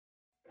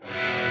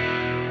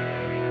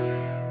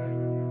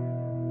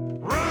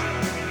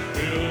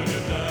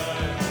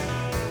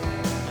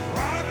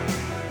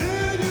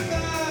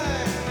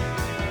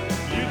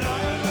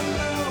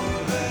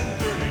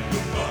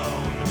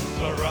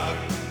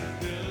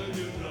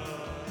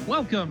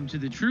Welcome to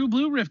the True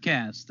Blue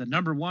Riffcast, the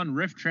number one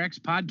Riff Tracks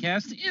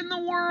podcast in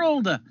the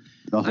world. The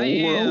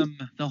whole world?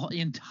 The whole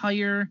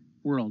entire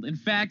world. In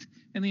fact,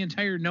 in the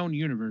entire known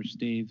universe,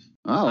 Dave.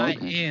 Oh,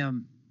 okay.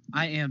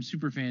 I am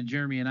Superfan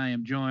Jeremy, and I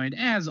am joined,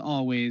 as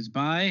always,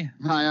 by...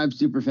 Hi, I'm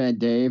Superfan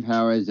Dave.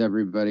 How is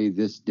everybody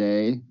this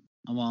day?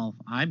 Well,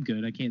 I'm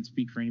good. I can't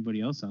speak for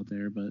anybody else out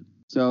there, but...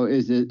 So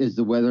is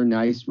the weather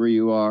nice where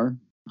you are?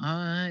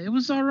 It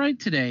was all right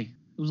today.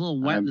 It was a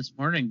little wet this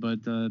morning,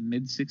 but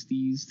mid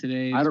 60s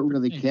today. I don't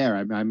really care.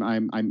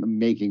 I'm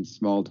making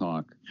small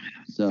talk.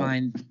 So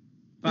fine,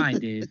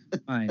 Dave.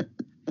 Fine.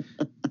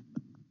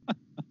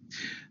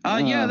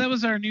 Yeah, that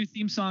was our new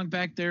theme song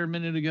back there a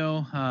minute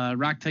ago.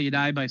 Rock Till You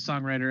Die by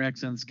Songwriter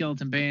X and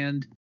Skeleton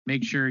Band.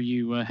 Make sure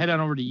you head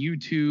on over to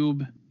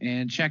YouTube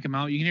and check them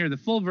out. You can hear the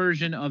full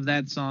version of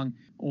that song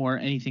or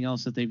anything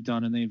else that they've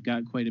done, and they've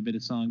got quite a bit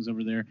of songs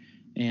over there.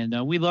 And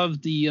we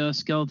love the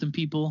Skeleton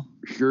people.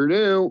 Sure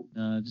do.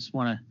 Just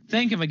want to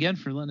thank them again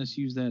for letting us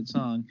use that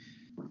song.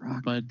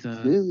 Rock but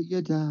till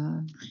you die.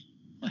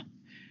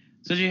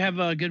 So did you have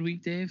a good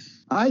week, Dave?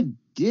 I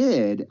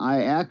did.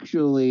 I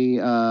actually,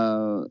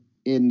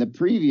 in the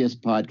previous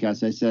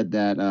podcast, I said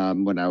that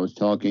when I was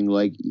talking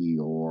like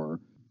Eeyore,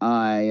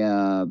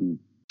 I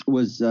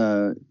was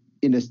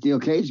in a steel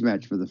cage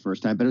match for the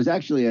first time, but it was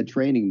actually a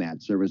training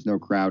match. There was no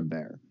crowd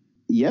there.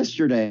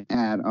 Yesterday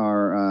at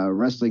our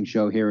wrestling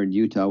show here in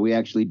Utah, we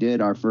actually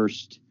did our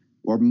first,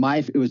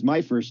 it was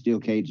my first steel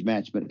cage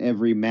match, but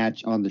every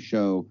match on the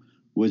show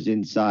was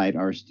inside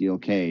our steel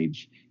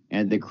cage.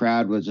 And the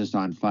crowd was just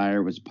on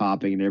fire, was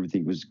popping, and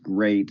everything was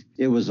great.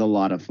 It was a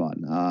lot of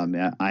fun.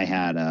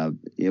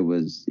 It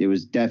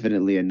was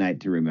definitely a night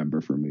to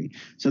remember for me.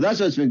 So that's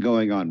what's been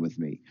going on with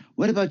me.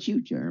 What about you,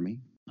 Jeremy?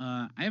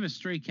 I have a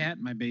stray cat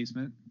in my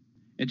basement.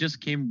 It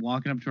just came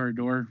walking up to our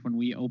door when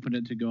we opened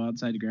it to go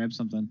outside to grab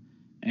something.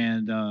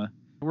 And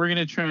we're going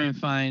to try and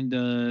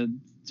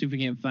see if we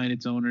can't find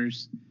its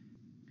owners.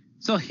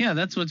 So, yeah,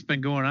 that's what's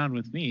been going on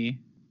with me.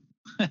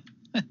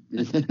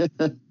 You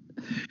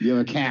have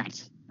a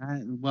cat.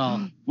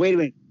 Well. Wait a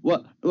minute.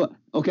 What?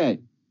 Okay.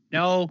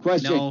 No.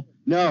 Question.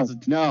 No.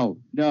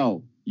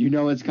 You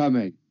know it's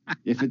coming.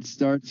 If it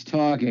starts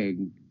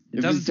talking.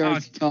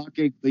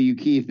 Will you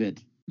keep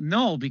it?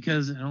 No,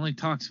 because it only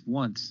talks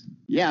once.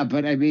 Yeah,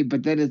 but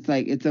then it's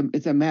like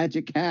it's a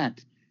magic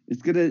cat.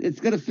 It's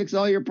gonna fix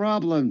all your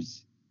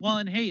problems. Well,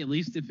 and hey, at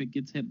least if it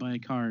gets hit by a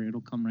car, it'll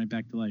come right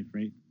back to life,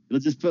 right? It'll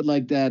just put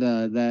like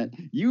that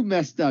you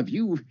messed up.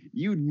 You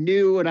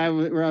knew where I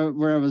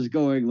was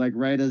going, like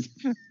right as.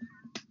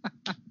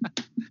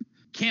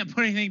 Can't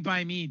put anything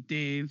by me,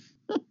 Dave.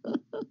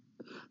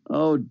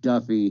 Oh,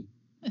 Duffy.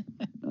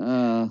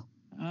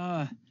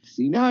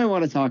 See, now I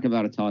want to talk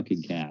about a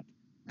talking cat.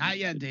 Not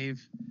yet,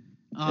 Dave.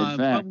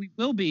 But we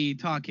will be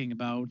talking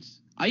about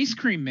Ice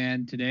Cream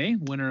Man today,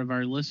 winner of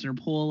our listener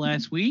poll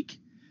last week.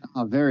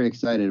 I'm very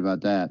excited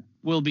about that.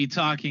 We'll be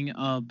talking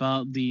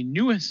about the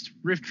newest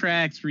Riff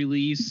Tracks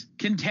release,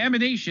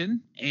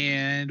 Contamination,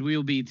 and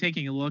we'll be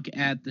taking a look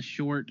at the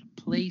short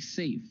Play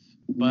Safe.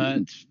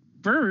 But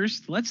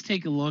first, let's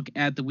take a look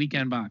at the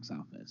weekend box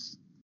office.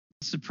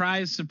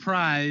 Surprise,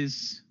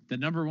 surprise, the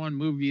number one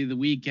movie of the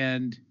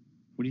weekend.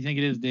 What do you think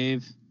it is,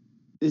 Dave?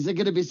 Is it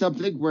going to be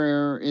something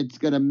where it's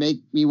going to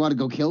make me want to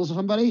go kill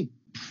somebody?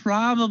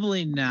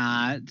 Probably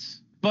not,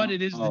 but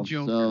it is the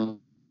Joker.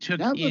 So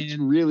that looks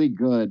really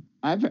good.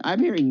 I'm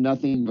hearing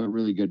nothing but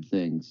really good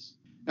things.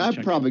 I'm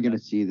probably going to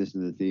see this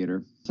in the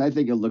theater. I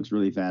think it looks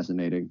really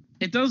fascinating.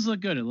 It does look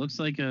good. It looks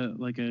like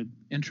a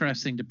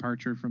interesting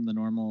departure from the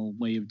normal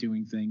way of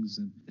doing things,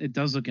 and it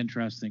does look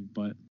interesting.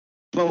 But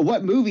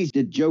what movies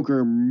did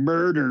Joker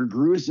murder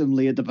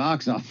gruesomely at the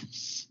box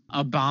office?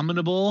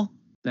 Abominable,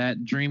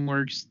 that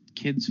DreamWorks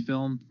kids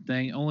film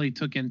thing, only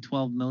took in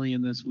 $12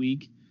 million this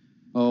week.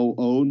 Oh,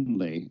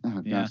 only.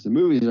 Oh, yeah. Gosh, the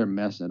movies are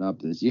messing up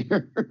this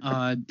year.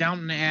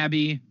 Downton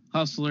Abbey,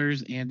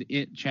 Hustlers, and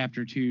It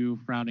Chapter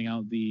 2 rounding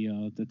out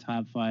the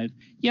top 5.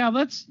 Yeah,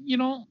 that's,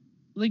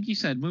 like you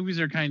said, movies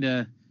are kind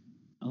of,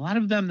 a lot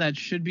of them that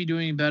should be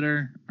doing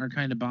better are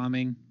kind of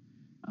bombing,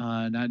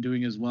 not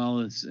doing as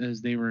well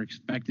as they were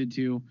expected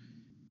to.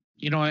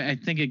 I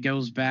think it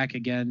goes back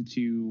again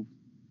to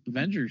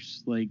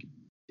Avengers,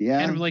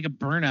 kind of like a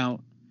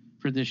burnout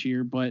for this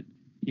year, but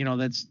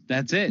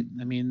that's it.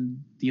 I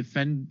mean, the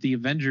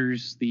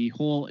Avengers, the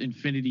whole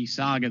Infinity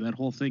Saga, that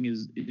whole thing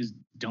is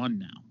done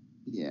now.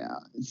 Yeah.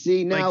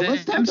 See, now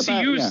let's talk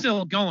MCU is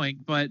still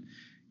going, but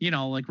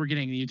we're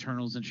getting the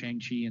Eternals and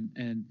Shang-Chi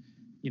and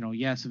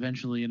yes,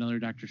 eventually another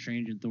Doctor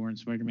Strange and Thor and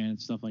Spider-Man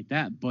and stuff like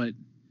that, but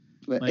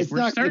it's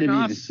not going to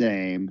be the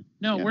same.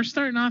 No, we're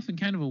starting off in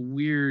kind of a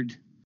weird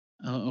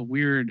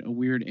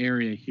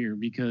area here,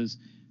 because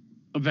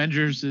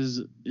Avengers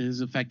is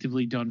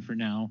effectively done for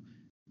now.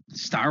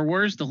 Star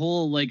Wars, the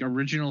whole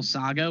original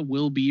saga,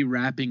 will be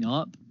wrapping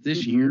up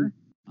this year.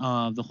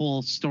 The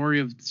whole story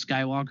of the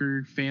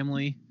Skywalker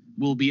family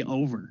will be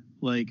over.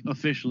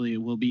 Officially,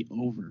 it will be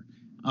over.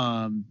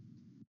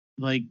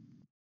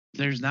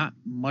 There's not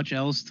much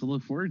else to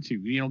look forward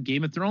to.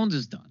 Game of Thrones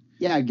is done.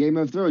 Yeah, Game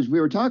of Thrones. We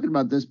were talking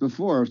about this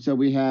before. So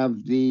we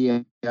have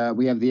the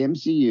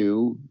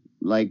MCU,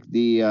 like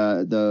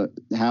the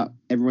how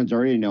everyone's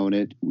already known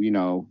it.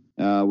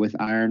 With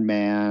Iron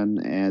Man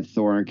and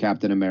Thor and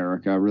Captain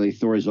America. Really,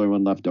 Thor's the only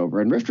one left over,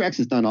 and RiffTrax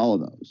has done all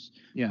of those.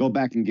 Yeah. Go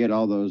back and get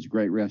all those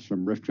great riffs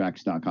from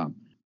rifftrax.com.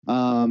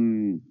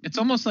 It's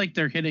almost like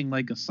they're hitting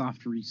like a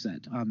soft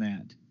reset on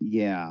that.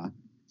 Yeah.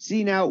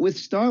 See, now with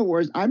Star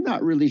Wars, I'm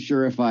not really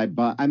sure if I'd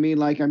buy. I mean,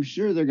 like, I'm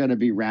sure they're going to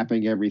be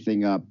wrapping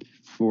everything up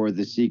for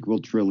the sequel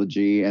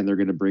trilogy, and they're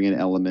going to bring in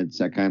elements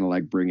that kind of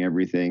like bring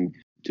everything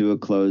to a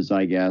close,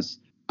 I guess.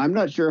 I'm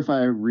not sure if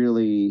I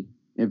really.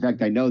 In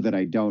fact, I know that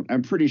I don't.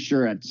 I'm pretty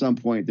sure at some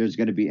point there's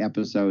going to be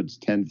episodes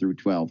 10 through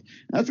 12.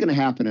 That's going to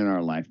happen in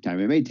our lifetime.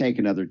 It may take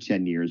another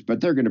 10 years,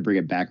 but they're going to bring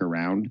it back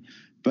around.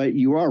 But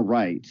you are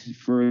right.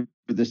 For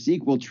the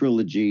sequel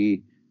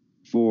trilogy,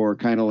 for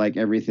kind of like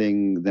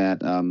everything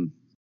that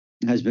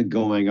has been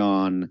going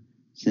on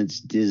since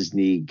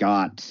Disney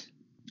bought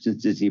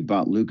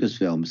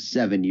Lucasfilm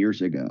 7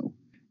 years ago,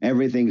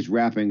 everything's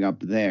wrapping up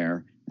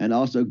there. And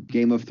also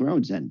Game of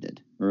Thrones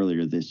ended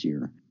earlier this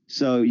year.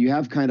 So you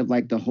have kind of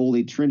like the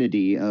holy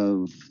trinity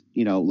of,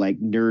 like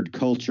nerd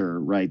culture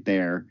right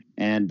there.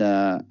 And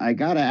I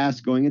got to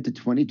ask, going into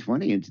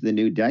 2020, into the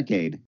new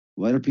decade,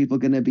 what are people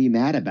going to be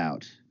mad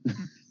about?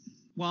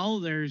 Well,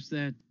 there's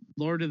that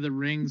Lord of the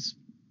Rings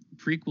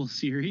prequel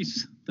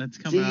series that's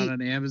coming out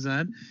on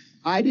Amazon.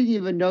 I didn't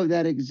even know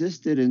that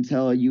existed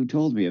until you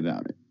told me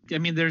about it. I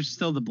mean, there's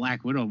still the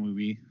Black Widow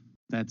movie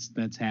that's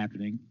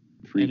happening.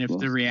 Prequels. And if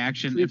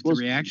the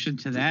reaction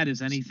to that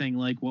is anything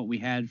like what we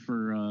had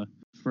for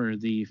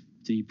the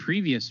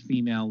previous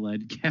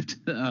female-led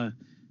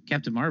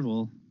Captain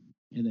Marvel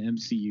in the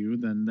MCU,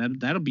 then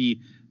that'll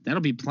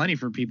be plenty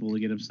for people to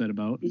get upset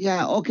about.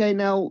 Yeah. Okay.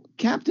 Now,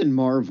 Captain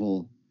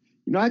Marvel.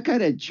 I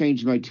kind of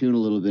changed my tune a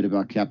little bit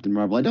about Captain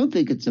Marvel. I don't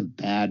think it's a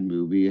bad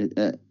movie,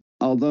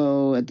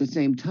 although at the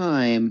same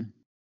time,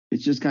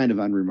 it's just kind of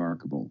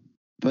unremarkable.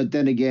 But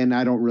then again,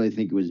 I don't really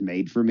think it was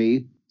made for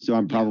me, so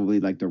I'm probably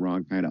like the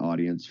wrong kind of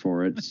audience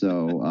for it.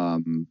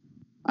 So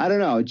I don't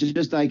know. It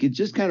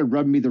just kind of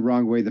rubbed me the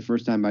wrong way the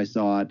first time I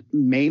saw it,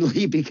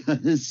 mainly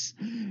because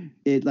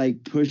it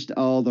like pushed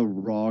all the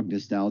wrong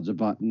nostalgia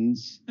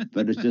buttons.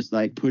 But it's just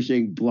like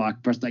pushing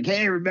Blockbuster. Like,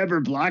 hey,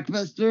 remember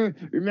Blockbuster?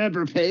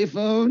 Remember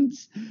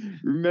payphones?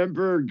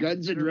 Remember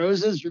Guns N'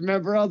 Roses?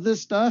 Remember all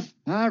this stuff?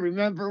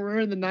 Remember we're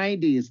in the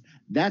 90s.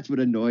 That's what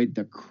annoyed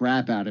the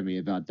crap out of me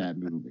about that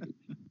movie.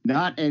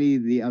 Not any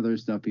of the other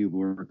stuff people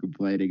were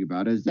complaining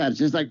about. It's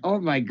just like, oh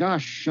my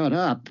gosh, shut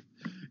up.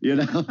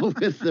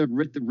 With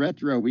the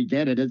retro, we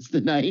get it. It's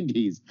the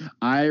 90s.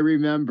 I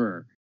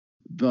remember.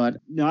 But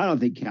no, I don't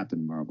think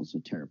Captain Marvel's a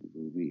terrible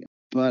movie.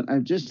 But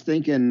I'm just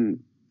thinking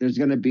there's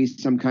got to be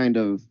some kind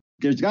of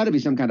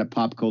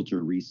pop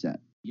culture reset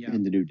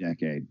in the new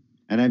decade.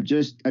 And I'm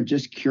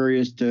just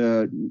curious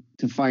to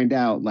find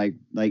out like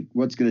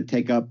what's going to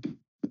take up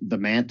the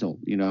mantle,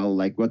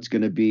 like what's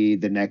going to be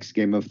the next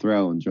Game of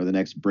Thrones or the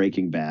next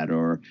Breaking Bad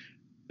or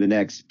the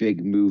next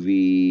big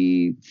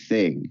movie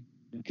thing.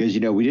 Because,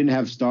 we didn't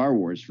have Star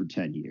Wars for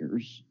 10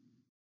 years.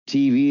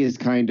 TV is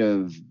kind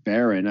of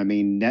barren. I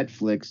mean,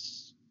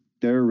 Netflix,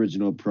 their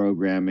original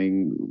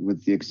programming,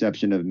 with the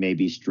exception of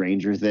maybe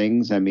Stranger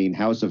Things. I mean,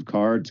 House of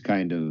Cards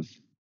kind of.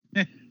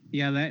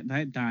 Yeah,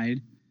 that died.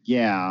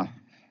 Yeah,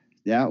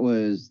 that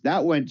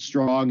went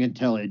strong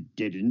until it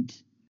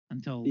didn't.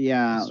 Until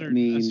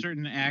a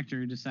certain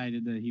actor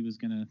decided that he was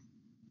going to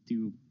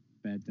do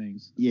bad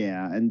things.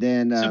 Yeah, and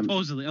then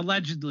supposedly,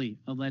 allegedly.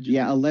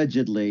 Yeah,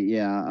 allegedly.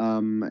 Yeah.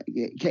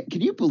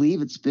 Can you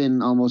believe it's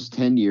been almost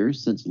 10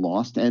 years since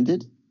Lost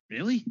ended?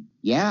 Really?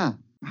 Yeah.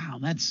 Wow,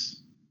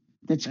 that's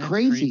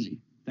crazy.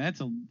 That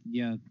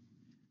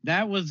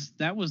was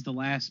the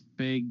last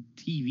big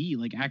TV,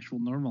 like actual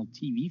normal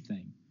TV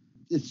thing.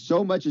 It's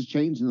so much has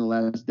changed in the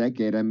last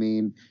decade. I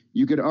mean,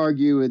 you could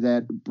argue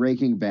that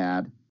Breaking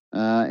Bad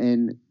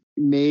and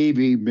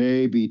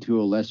maybe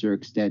to a lesser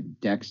extent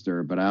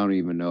Dexter, but I don't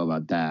even know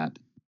about that.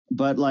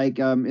 But like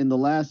in the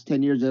last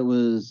 10 years, it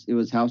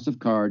was House of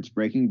Cards,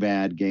 Breaking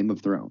Bad, Game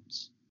of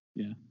Thrones.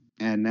 Yeah.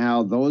 And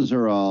now those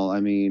are all. I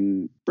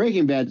mean,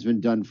 Breaking Bad's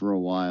been done for a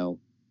while.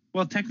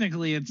 Well,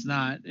 technically, it's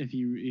not. If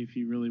you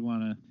really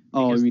want to.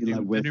 Oh, I mean,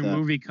 the new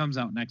movie comes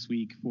out next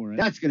week for it.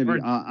 That's gonna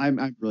be.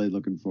 I'm really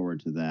looking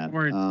forward to that.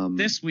 Or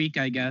this week,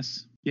 I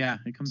guess. Yeah,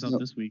 it comes out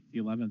this week, the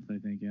 11th, I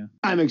think. Yeah.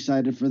 I'm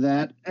excited for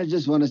that. I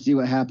just want to see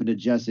what happened to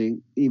Jesse.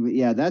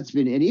 That's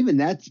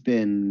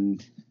been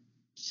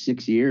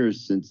 6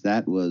 years since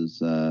that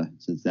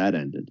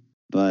ended.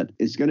 But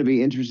it's going to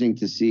be interesting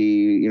to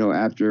see.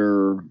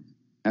 After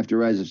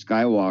Rise of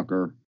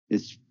Skywalker,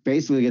 it's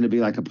basically going to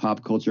be like a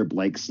pop culture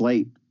blank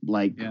slate.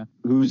 Like,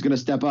 who's going to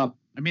step up?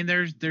 I mean,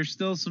 there's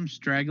still some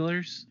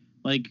stragglers.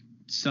 Like,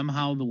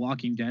 somehow The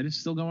Walking Dead is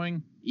still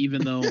going,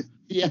 even though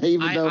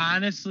I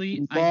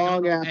honestly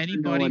don't know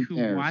anybody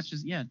who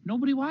watches. Yeah,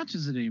 nobody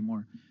watches it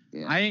anymore.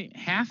 Yeah.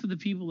 Half of the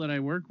people that I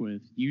work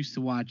with used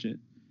to watch it,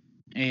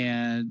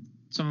 and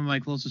some of my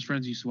closest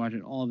friends used to watch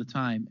it all the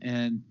time.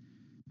 And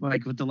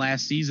Like with the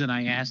last season,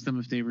 I asked them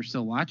if they were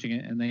still watching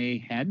it, and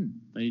they hadn't.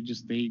 They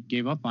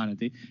gave up on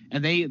it.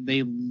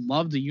 They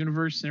loved the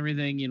universe and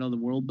everything, the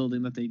world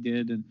building that they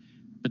did,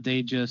 but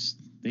they just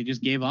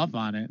gave up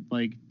on it,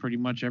 like pretty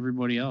much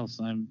everybody else.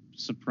 I'm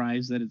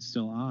surprised that it's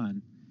still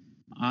on,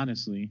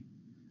 honestly.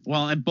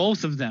 Well, and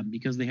both of them,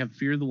 because they have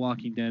Fear the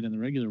Walking Dead and the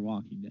regular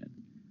Walking Dead.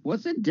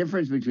 What's the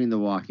difference between The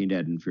Walking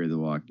Dead and Fear the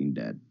Walking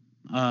Dead?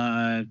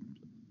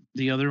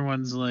 The other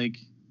one's like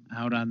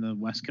out on the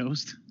West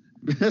Coast.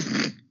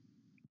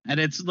 And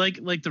it's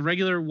like the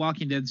regular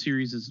Walking Dead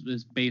series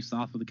is based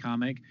off of the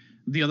comic.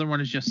 The other one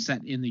is just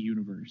set in the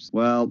universe.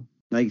 Well,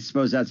 I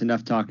suppose that's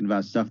enough talking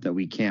about stuff that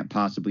we can't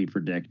possibly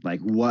predict, like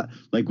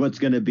what's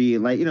going to be,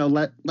 like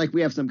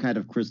we have some kind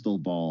of crystal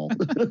ball.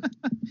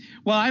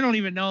 Well, I don't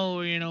even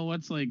know,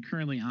 what's like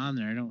currently on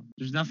there.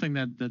 There's nothing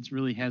that's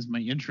really has my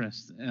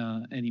interest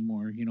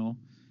anymore. You know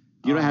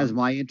what has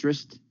my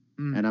interest,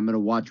 and I'm going to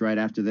watch right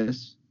after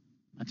this.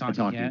 A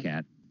Talking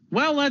Cat.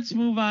 Well, let's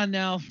move on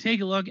now.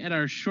 Take a look at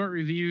our short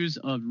reviews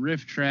of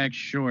Riff Trax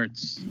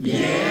shorts.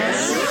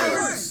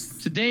 Yes.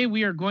 Today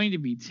we are going to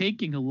be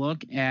taking a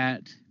look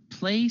at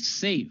Play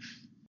Safe.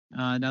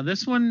 Now,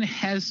 this one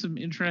has some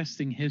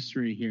interesting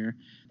history here.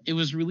 It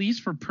was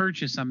released for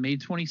purchase on May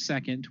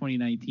 22nd,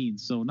 2019,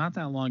 so not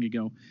that long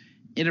ago.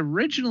 It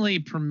originally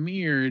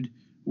premiered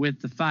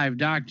with the Five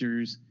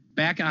Doctors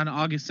back on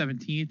August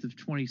 17th of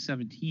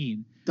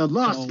 2017. The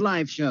Lost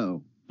Live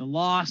Show. The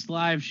Lost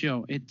Live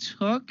Show. It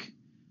took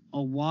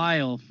a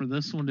while for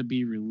this one to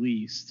be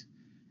released,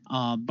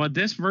 but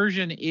this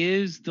version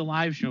is the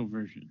live show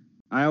version.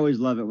 I always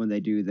love it when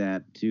they do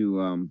that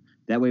too.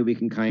 That way we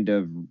can kind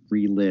of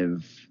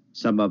relive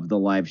some of the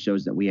live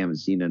shows that we haven't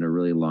seen in a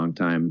really long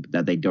time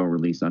that they don't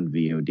release on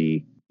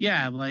VOD.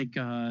 Yeah, like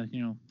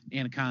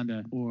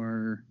Anaconda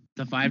or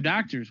the Five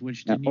Doctors,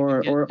 which didn't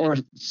or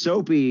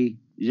Soapy.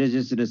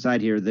 Just an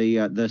aside here,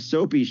 the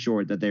Soapy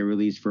short that they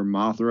released for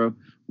Mothra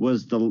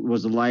was the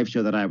live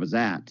show that I was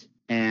at,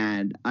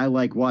 and I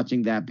like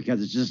watching that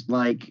because it's just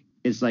like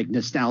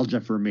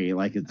nostalgia for me.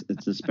 Like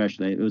it's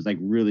especially, it was like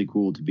really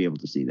cool to be able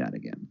to see that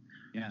again.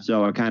 Yeah.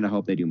 So I kind of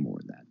hope they do more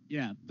of that.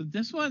 Yeah, but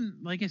this one,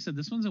 like I said,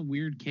 this one's a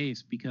weird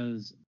case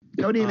because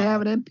you don't even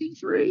have an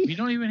MP3. You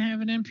don't even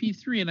have an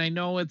MP3, and I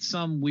know it's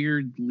some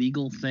weird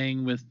legal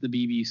thing with the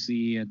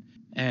BBC,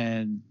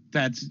 and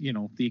that's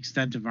the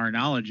extent of our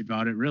knowledge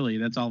about it. Really,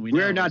 that's all we know.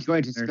 We're not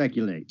going to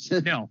speculate.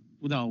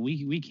 No,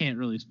 we can't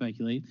really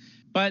speculate.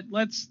 But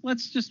let's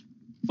just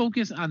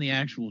focus on the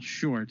actual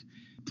short.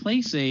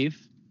 Play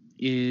Safe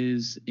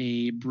is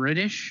a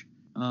British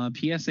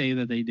PSA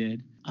that they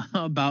did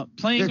about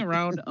playing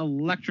around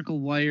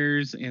electrical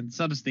wires and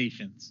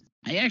substations.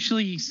 I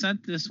actually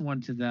sent this one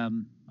to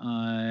them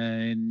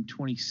in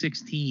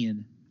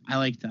 2016. I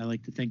like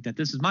to think that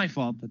this is my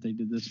fault that they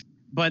did this,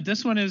 but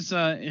this one is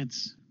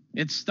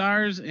it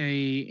stars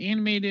a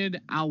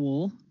animated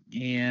owl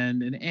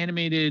and an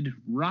animated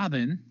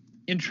robin.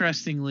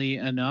 Interestingly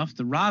enough,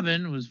 the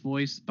robin was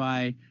voiced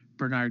by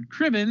Bernard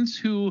Cribbins,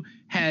 who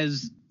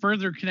has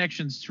further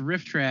connections to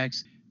Riff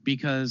Trax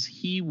because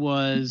he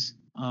was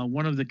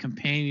one of the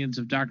companions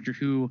of Doctor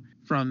Who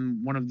from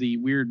one of the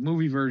weird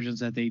movie versions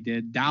that they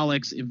did,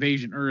 Daleks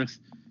Invasion Earth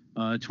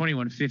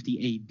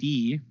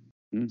 2150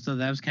 AD. So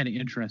that was kind of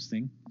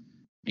interesting.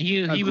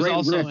 He was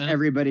also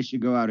everybody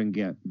should go out and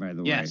get, by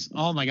the way. Yes.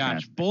 Oh my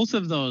gosh. Both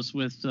of those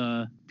with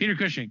Peter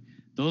Cushing.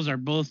 Those are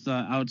both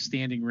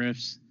outstanding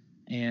riffs.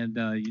 And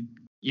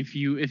if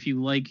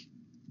you like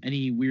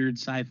any weird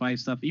sci-fi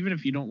stuff, even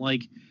if you don't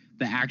like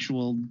the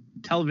actual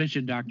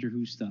television Doctor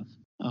Who stuff,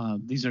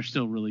 these are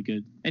still really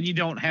good. And you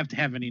don't have to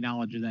have any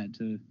knowledge of that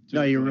to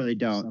no, you really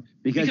don't.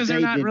 Because they're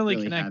not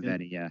really connected.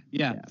 Have any,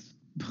 yeah.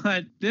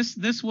 But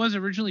this was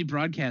originally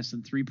broadcast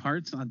in 3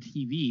 parts on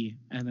TV,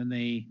 and then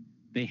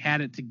they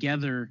had it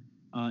together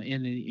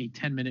in a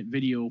 10-minute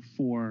video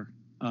for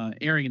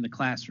airing in the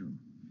classroom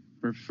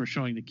for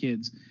showing the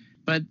kids.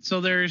 But so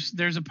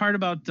there's a part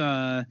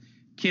about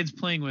kids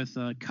playing with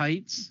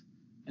kites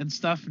and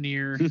stuff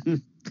near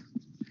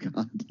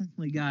God. Oh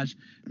my gosh,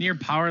 near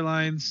power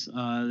lines.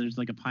 There's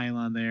like a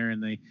pylon there,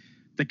 and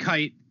the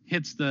kite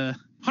hits the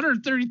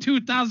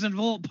 132,000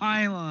 volt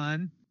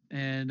pylon,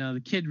 and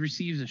the kid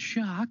receives a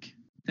shock.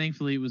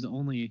 Thankfully, it was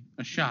only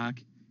a shock.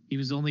 He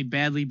was only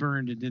badly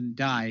burned and didn't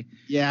die.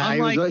 Yeah, he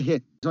was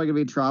only going to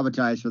be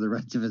traumatized for the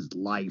rest of his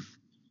life.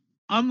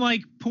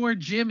 Unlike poor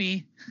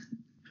Jimmy,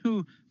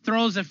 who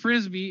throws a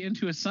frisbee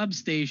into a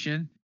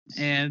substation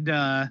and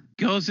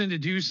goes in to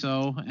do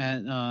so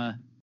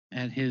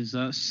at his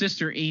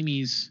sister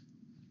Amy's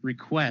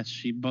request.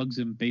 She bugs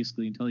him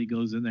basically until he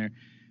goes in there,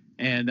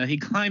 and he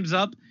climbs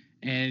up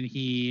and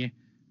he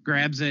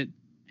grabs it,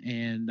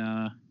 and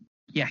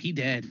he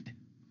dead.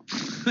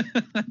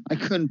 I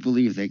couldn't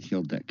believe they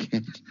killed that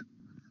kid.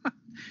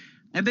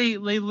 And they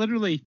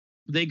literally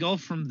go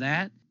from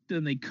that,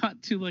 then they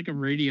cut to like a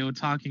radio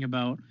talking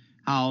about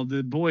how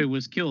the boy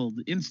was killed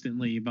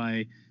instantly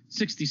by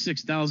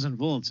 66,000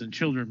 volts and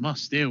children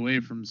must stay away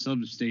from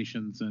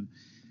substations. And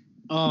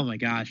oh my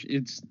gosh,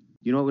 it's...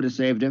 You know what would have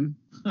saved him?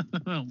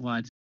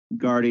 What?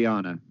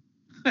 Guardiana.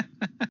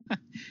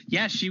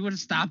 Yeah, she would have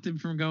stopped him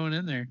from going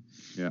in there.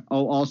 Yeah.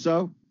 Oh,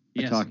 also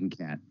a Yes. talking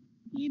cat.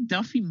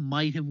 Duffy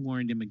might have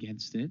warned him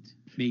against it,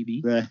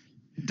 maybe. The-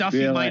 Duffy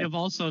feel might like- have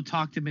also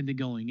talked him into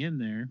going in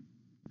there.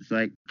 It's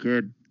like,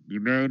 kid, you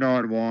may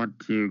not want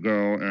to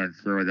go and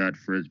throw that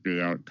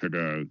frisbee out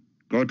today.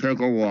 Go take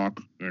a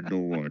walk in the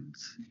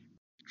woods.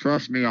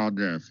 Trust me on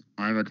this.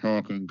 I'm a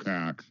talking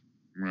cat.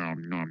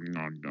 Nom, nom,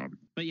 nom, nom.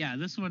 But yeah,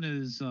 this one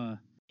is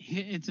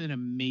it's an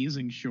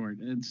amazing short.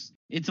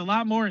 It's a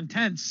lot more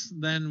intense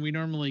than we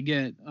normally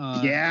get.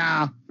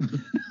 yeah.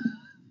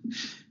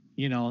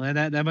 You know,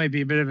 that might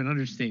be a bit of an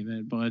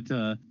understatement, but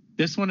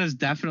this one is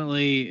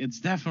definitely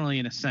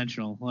an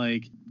essential.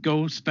 Like,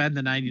 go spend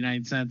the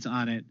 99 cents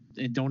on it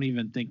and don't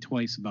even think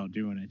twice about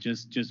doing it.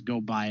 Just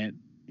go buy it.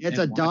 It's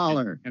and a watch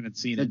dollar. it. Haven't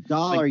seen It's it. a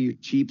dollar, Like, you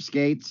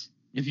cheapskates.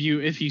 If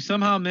you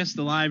somehow missed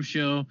the live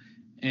show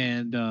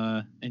and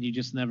you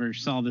just never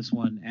saw this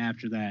one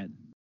after that,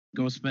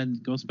 go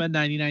spend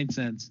 99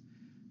 cents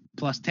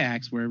plus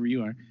tax wherever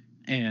you are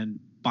and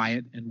buy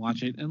it and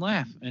watch it and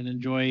laugh and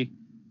enjoy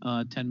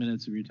 10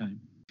 minutes of your time.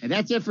 And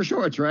that's it for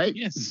shorts, right?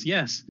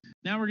 Yes.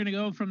 Now we're going to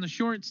go from the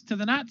shorts to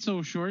the not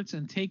so shorts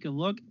and take a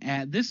look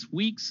at this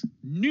week's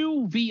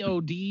new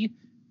VOD,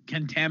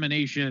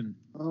 Contamination,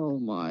 Oh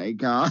my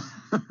god.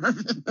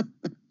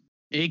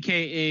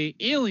 aka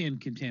Alien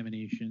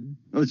Contamination.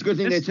 Well, it's a good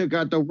thing they took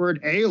out the word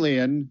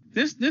alien.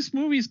 This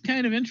movie is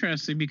kind of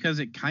interesting because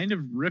it kind of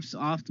rips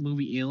off the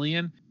movie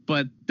Alien,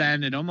 but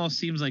then it almost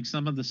seems like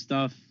some of the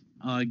stuff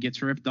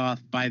gets ripped off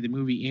by the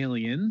movie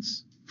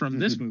Aliens from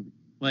this movie.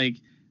 Like,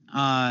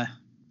 oh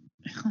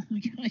my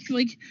God,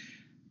 like,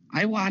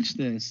 I watched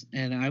this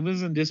and I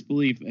was in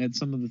disbelief at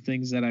some of the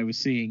things that I was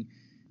seeing.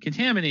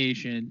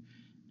 Contamination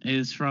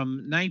is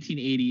from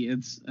 1980.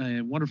 It's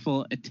a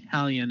wonderful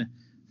Italian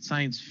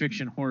science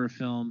fiction horror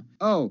film.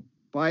 Oh,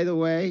 by the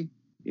way,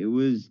 it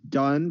was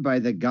done by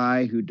the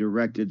guy who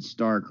directed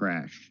Star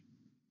Crash.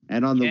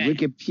 And on the Yeah.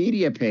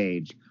 Wikipedia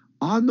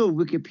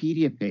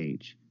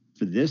page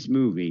for this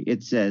movie,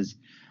 it says,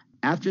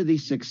 after the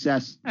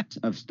success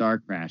of Star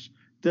Crash,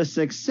 the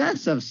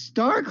success of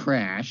Star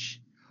Crash?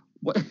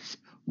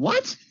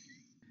 What?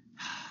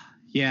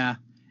 Yeah.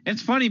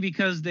 It's funny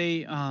because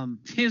they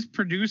his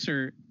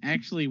producer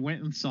actually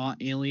went and saw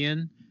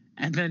Alien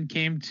and then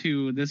came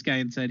to this guy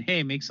and said,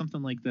 "Hey, make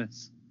something like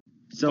this."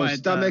 So But,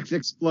 stomachs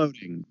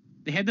exploding.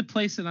 They had to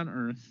place it on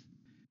Earth.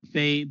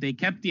 They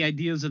kept the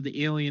ideas of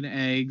the alien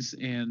eggs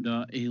and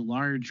a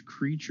large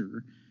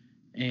creature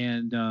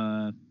and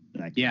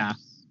yeah,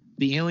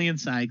 the alien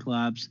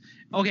Cyclops.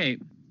 Okay,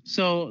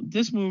 so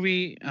this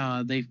movie,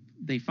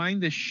 they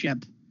find this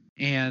ship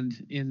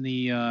and in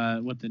the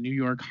the New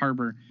York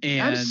harbor,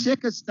 and I'm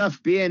sick of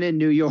stuff being in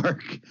New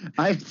York.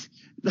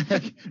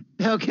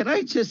 Now can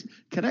I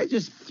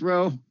just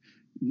throw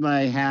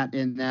my hat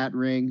in that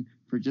ring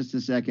for just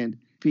a second?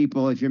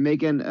 People, if you're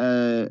making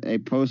a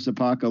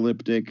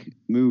post-apocalyptic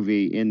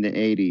movie in the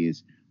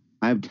 80s,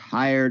 I'm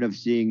tired of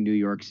seeing New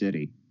York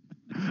City.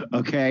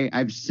 Okay?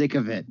 I'm sick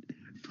of it.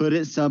 Put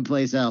it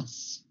someplace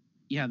else.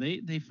 yeah,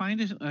 they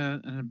find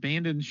an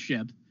abandoned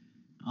ship,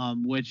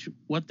 which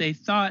what they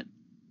thought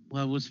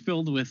was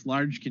filled with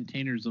large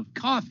containers of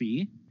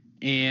coffee,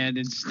 and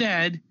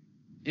instead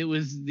it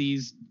was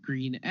these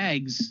green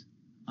eggs.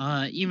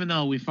 Even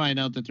though we find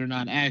out that they're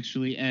not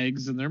actually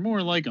eggs and they're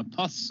more like a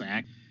pus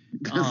sack.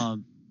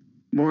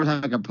 More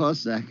like a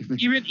puss sack.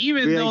 Even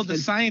Really? though the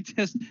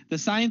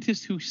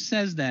scientist who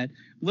says that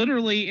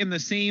literally in the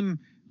same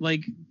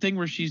like thing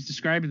where she's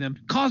describing them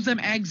calls them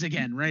eggs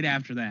again right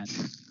after that.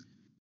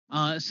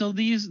 So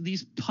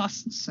these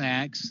pus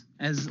sacks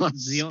that's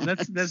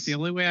the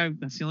only way I'm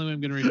going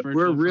to refer to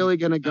We're it. really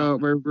gonna go.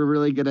 We're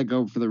really gonna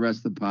go for the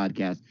rest of the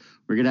podcast.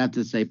 We're gonna have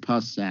to say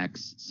pus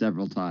sacks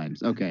several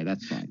times. Okay,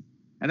 that's fine.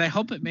 And I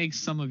hope it makes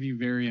some of you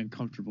very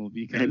uncomfortable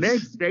because It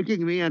makes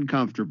making me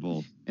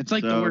uncomfortable. it's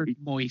like the So, word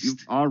You've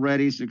moist.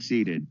 already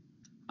succeeded.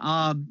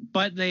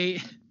 But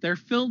they're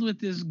filled with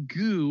this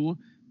goo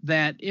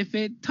that if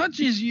it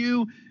touches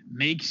you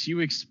makes you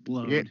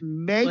explode. It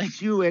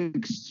makes you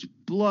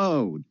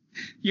explode.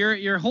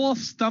 Your whole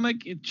stomach,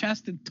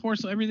 chest, and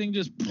torso, everything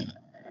just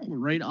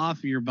right off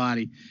of your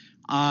body.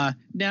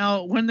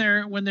 Now when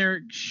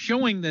they're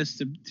showing this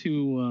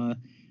to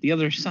the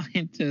other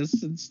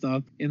scientists and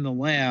stuff in the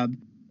lab,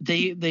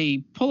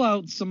 they pull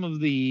out some of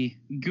the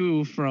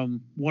goo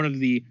from one of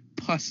the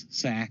pus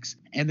sacks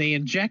and they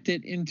inject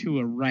it into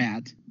a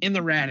rat, and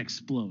the rat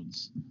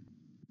explodes.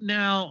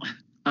 Now,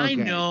 I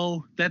Okay.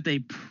 know that they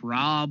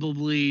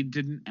probably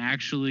didn't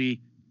actually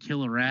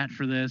kill a rat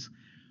for this,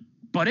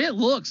 but it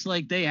looks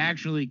like they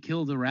actually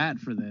killed a rat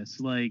for this.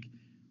 Like,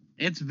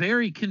 it's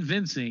very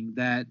convincing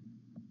that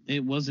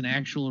it was an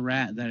actual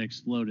rat that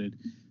exploded.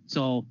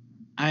 So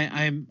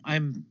I'm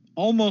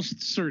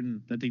almost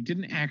certain that they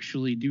didn't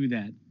actually do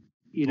that.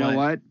 You know But-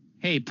 what?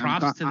 Hey,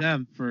 props to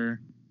them for.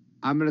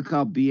 I'm gonna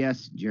call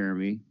BS,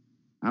 Jeremy.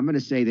 I'm gonna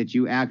say that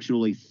you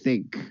actually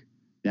think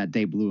that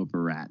they blew up a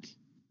rat,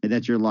 and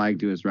that you're lying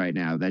to us right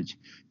now. That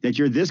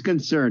you're this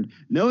concerned.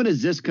 No one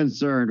is this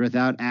concerned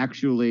without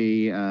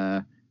actually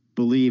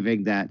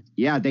believing that,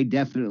 yeah, they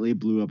definitely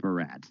blew up a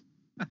rat.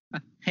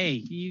 Hey,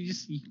 you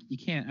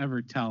can't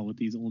ever tell with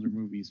these older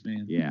movies,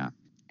 man. Yeah.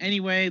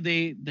 Anyway,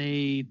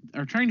 they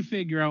are trying to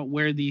figure out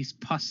where these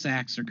pus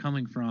sacks are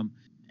coming from,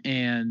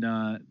 and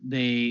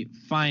they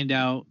find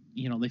out,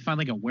 they find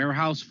like a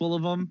warehouse full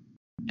of them,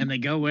 and they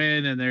go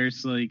in, and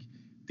there's like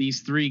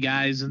these 3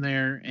 guys in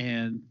there,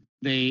 and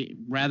they,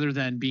 rather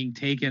than being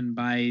taken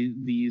by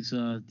these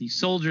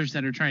soldiers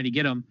that are trying to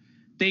get them,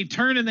 they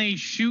turn and they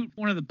shoot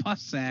one of the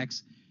pus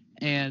sacks,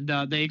 and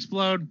they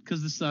explode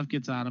because the stuff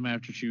gets on them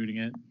after shooting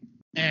it.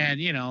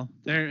 And,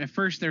 they're at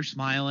first they're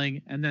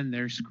smiling, and then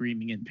they're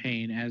screaming in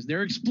pain as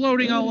they're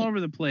exploding all over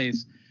the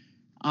place.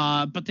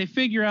 But they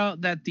figure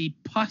out that the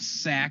pus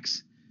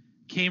sacks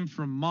came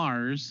from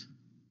Mars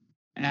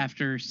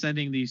after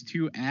sending these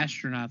 2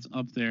 astronauts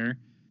up there.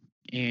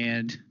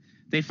 And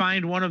they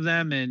find one of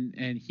them,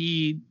 and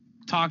he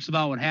talks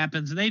about what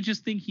happens, and they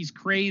just think he's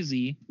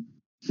crazy.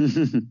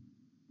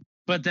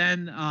 But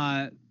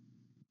then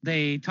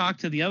they talk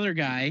to the other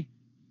guy,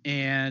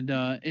 and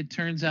it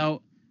turns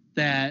out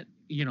that,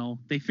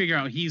 they figure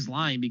out he's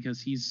lying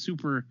because he's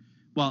super,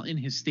 well, in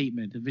his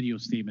statement, a video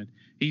statement,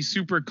 he's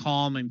super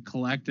calm and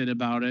collected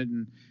about it.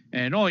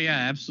 And oh, yeah,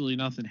 absolutely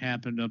nothing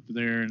happened up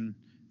there. And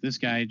this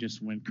guy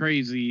just went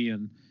crazy.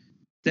 And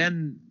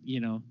then,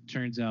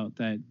 turns out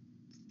that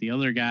the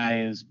other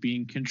guy is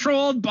being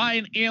controlled by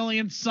an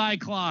alien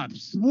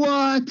Cyclops.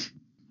 What?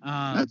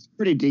 That's a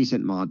pretty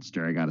decent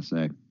monster, I gotta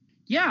say.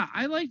 Yeah,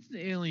 I liked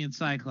the alien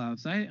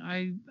Cyclops.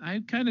 I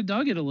kind of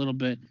dug it a little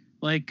bit.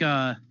 Like,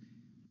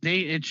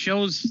 it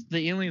shows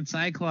the alien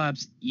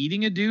Cyclops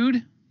eating a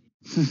dude.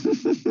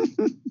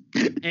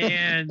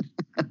 And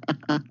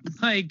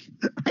like,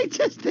 I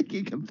just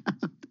thinking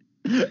about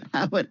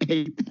how it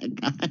ate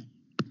that guy.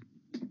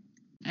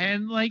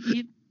 And like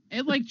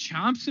it like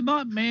chomps him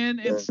up, man.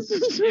 It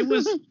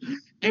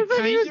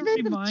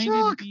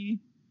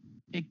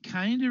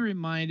kind of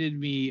reminded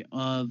me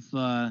of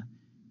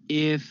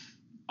if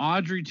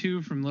Audrey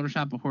 2 from Little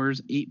Shop of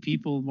Horrors ate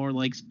people more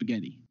like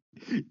spaghetti.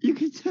 You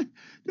can tell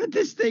that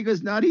this thing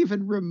was not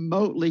even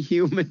remotely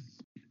human.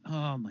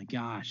 Oh my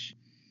gosh.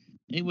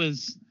 It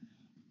was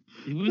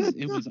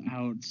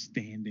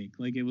outstanding.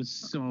 Like, it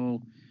was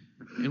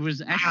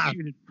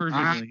executed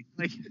perfectly.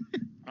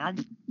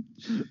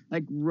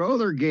 Like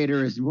Roller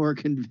Gator is more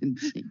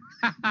convincing.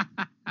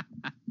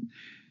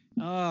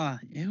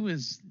 It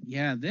was,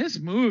 this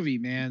movie,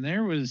 man,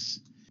 there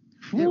was,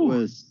 it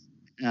was,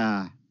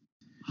 I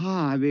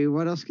mean,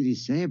 what else could you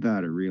say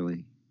about it,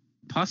 really?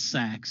 Pus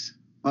sacks.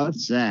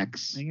 Pus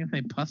sacks. I can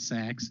say pus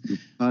sacks.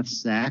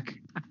 Pus sack.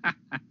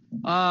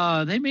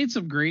 They made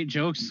some great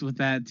jokes with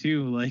that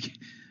too. Like,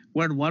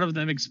 when one of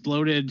them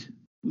exploded,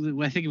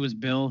 I think it was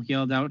Bill,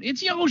 yelled out,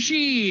 "It's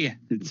Yoshi!"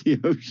 It's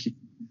Yoshi.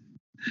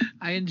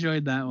 I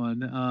enjoyed that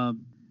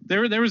one.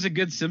 There was a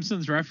good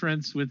Simpsons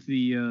reference with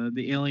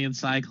the alien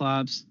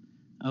Cyclops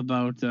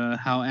about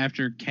how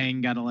after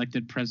Kang got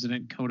elected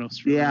president,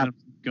 Kodos let him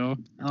go.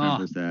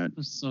 That. It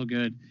was so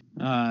good.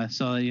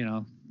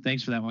 So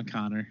thanks for that one,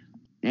 Connor.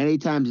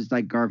 Anytime it's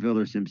like Garfield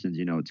or Simpsons,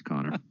 it's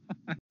Connor.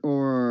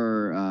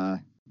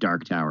 Or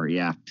Dark Tower,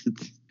 yeah.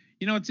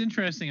 It's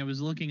interesting. I was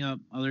looking up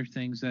other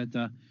things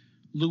that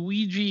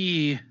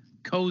Luigi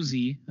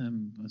Cozy,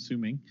 I'm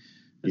assuming,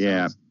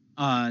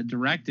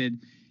 directed.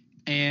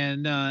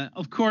 And,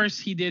 of course,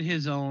 he did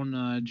his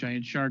own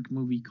giant shark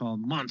movie called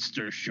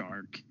Monster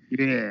Shark.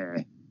 Yeah.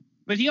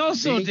 But he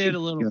also did a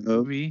little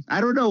movie.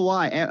 I don't know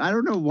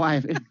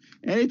why.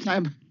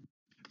 Anytime,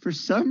 for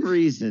some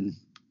reason,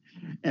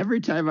 every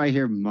time I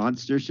hear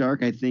Monster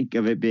Shark, I think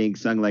of it being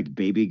sung like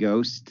Baby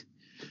Ghost.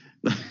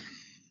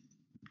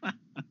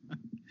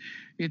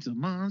 It's a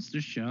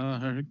monster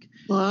shark.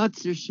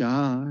 Monster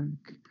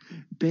shark.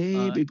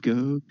 Baby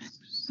Ghost.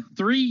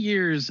 3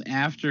 years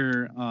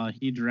after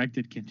he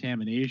directed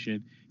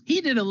Contamination,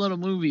 he did a little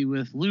movie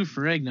with Lou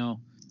Ferrigno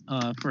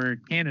for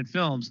Canon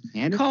Films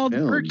called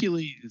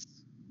Hercules.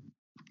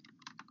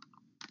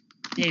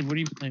 Dave, what are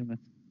you playing with?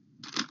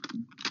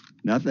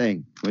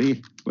 Nothing. What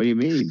do you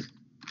mean?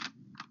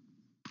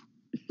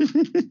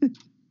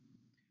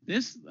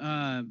 This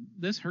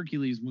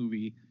Hercules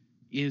movie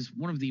is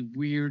one of the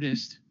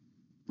weirdest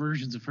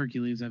versions of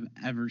Hercules I've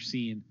ever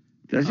seen.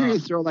 Doesn't he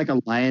throw like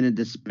a lion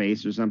into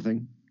space or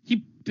something?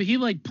 He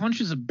like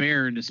punches a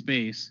bear into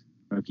space.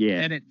 Okay.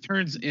 And it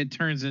turns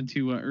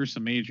into Ursa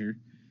Major.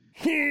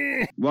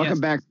 Welcome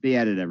back to the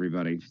edit,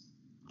 everybody.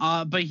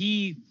 But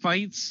he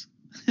fights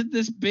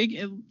this big.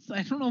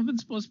 I don't know if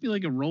it's supposed to be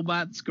like a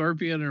robot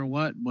scorpion or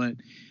what, but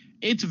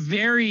it's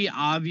very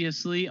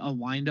obviously a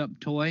wind-up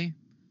toy,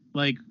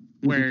 like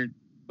where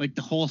like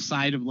the whole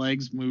side of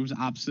legs moves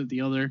opposite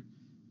the other,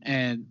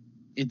 and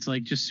it's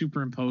like just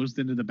superimposed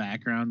into the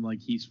background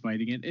like he's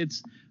fighting it.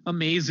 It's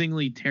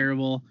amazingly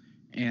terrible,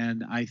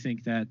 and I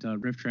think that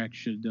RiffTrax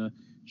should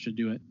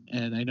do it.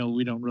 And I know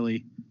we don't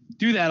really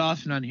do that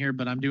often on here,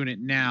 but I'm doing it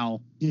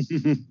now.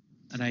 And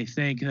I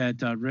think that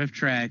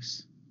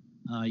RiffTrax,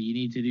 you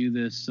need to do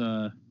this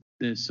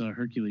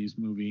Hercules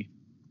movie.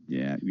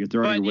 Yeah, you're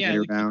throwing your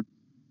waiter down.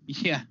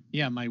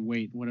 Yeah, my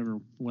weight, whatever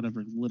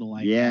little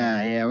I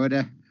Yeah,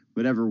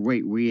 whatever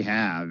weight we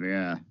have,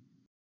 yeah.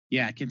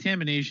 Yeah,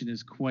 Contamination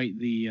is quite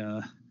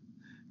the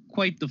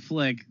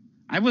flick.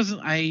 I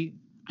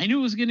knew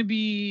it was going to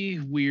be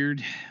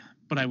weird,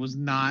 but I was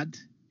not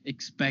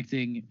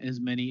expecting as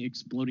many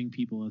exploding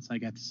people as I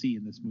got to see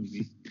in this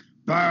movie.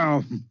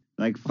 Boom!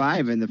 Like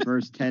 5 in the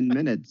first 10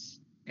 minutes.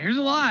 There's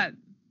a lot.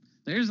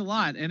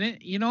 And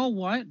it, you know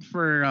what?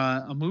 For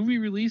a movie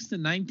released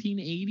in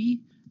 1980,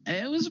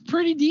 it was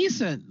pretty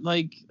decent.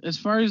 Like, as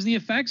far as the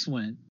effects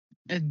went,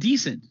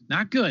 decent,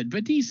 not good,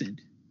 but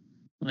decent.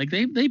 Like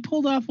they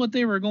pulled off what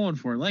they were going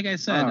for. Like I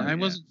said, I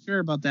wasn't sure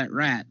about that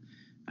rat.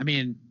 I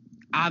mean,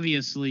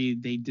 obviously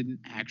they didn't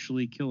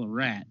actually kill a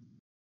rat.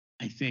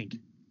 I think.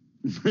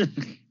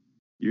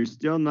 You're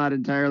still not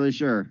entirely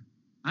sure.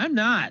 I'm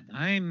not.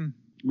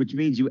 Which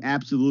means you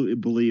absolutely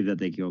believe that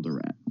they killed a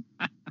rat.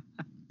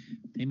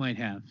 They might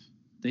have.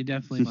 They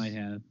definitely might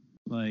have.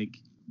 Like,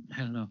 I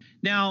don't know.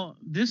 Now,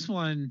 this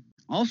one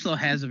also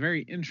has a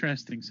very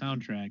interesting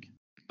soundtrack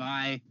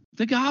by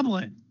The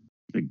Goblin.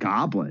 The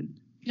Goblin?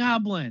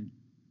 Goblin.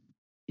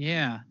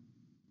 Yeah.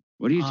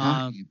 What are you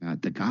talking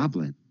about? The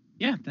Goblin?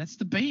 Yeah, that's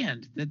the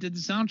band that did the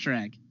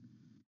soundtrack.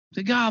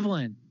 The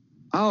Goblin.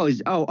 Oh,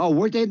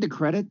 weren't they in the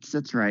credits?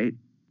 That's right.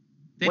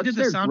 What's did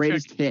the their soundtrack,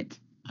 greatest hit?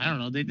 I don't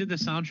know. They did the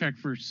soundtrack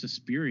for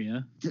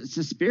Suspiria.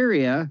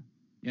 Suspiria?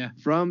 Yeah.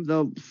 From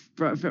the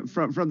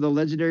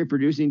legendary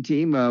producing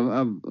team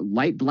of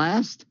Light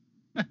Blast?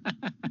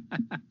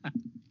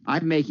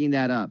 I'm making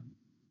that up.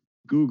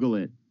 Google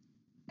it.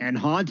 And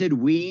Haunted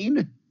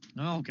Ween?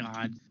 Oh,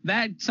 God.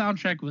 That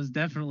soundtrack was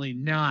definitely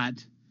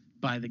not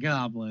by the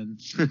Goblin.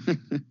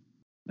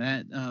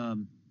 That,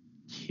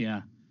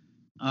 yeah.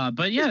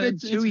 But yeah.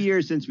 It's been 2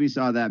 years since we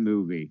saw that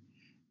movie.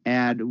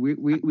 And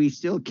we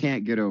still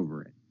can't get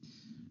over it.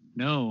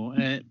 No,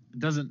 it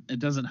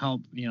doesn't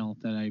help,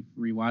 that I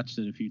rewatched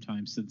it a few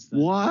times since then.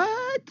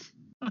 What?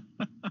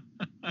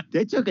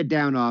 They took it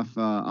down off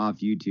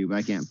YouTube.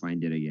 I can't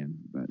find it again.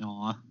 But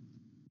Aw.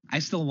 I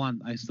still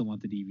want the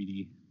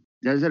DVD.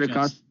 Does it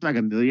cost like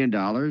 $1 million?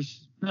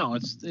 No,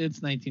 it's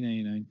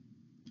 $19.99.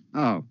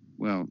 Oh,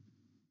 well,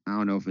 I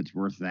don't know if it's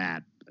worth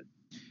that. But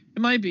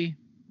it might be.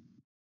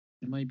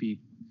 If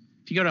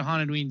you go to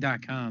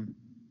hauntedween.com,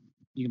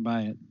 you can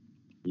buy it.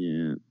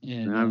 Yeah.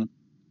 And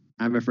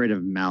I'm afraid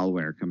of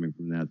malware coming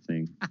from that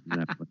thing.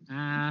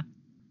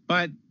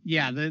 But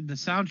yeah, the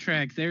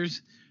soundtrack,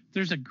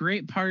 there's a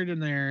great part in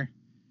there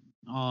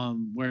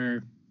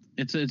where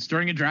it's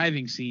during a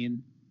driving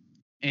scene,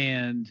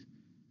 and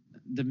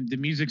the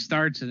music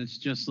starts, and it's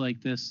just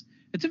like this.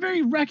 It's a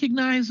very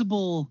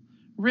recognizable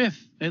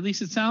riff. At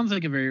least it sounds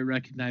like a very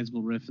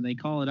recognizable riff, and they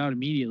call it out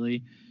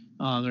immediately.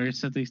 They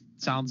said they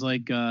sounds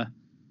like 9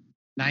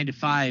 to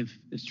 5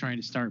 is trying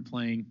to start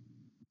playing.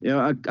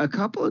 A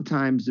couple of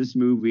times this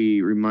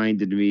movie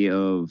reminded me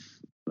of,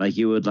 like,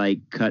 you would like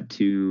cut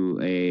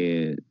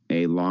to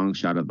a long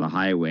shot of the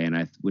highway, and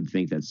I would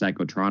think that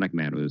Psychotronic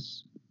Man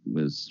was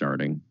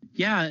starting.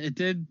 Yeah, it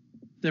did.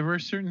 There were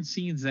certain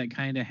scenes that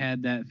kind of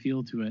had that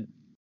feel to it.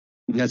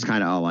 That's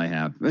kind of all I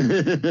have.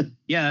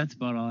 Yeah, that's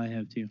about all I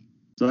have too.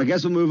 So I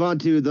guess we'll move on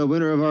to the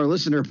winner of our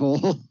listener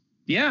poll.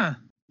 Yeah.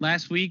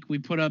 Last week we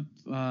put up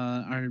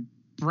our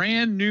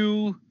brand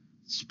new,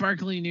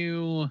 sparkly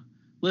new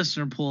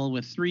listener poll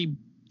with three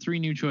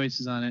new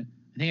choices on it.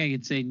 I think I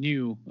could say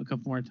new a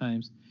couple more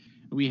times.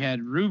 We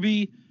had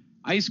Ruby,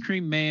 Ice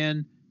Cream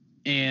Man,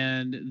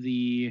 and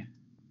the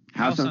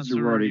House on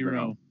Sorority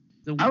Row.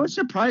 I was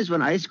surprised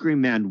when Ice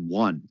Cream Man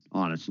won,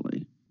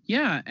 honestly.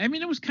 Yeah, I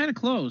mean, it was kind of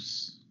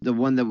close. The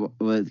one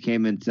that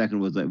came in second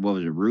was, like, what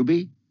was it,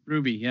 Ruby?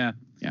 Ruby, yeah.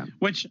 Yeah.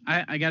 Which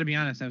I got to be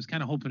honest, I was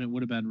kind of hoping it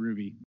would have been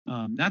Ruby.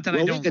 Not that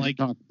I don't like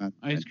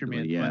Ice Cream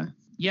Man. Yeah. But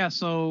yeah.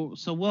 So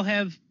we'll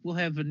have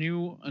a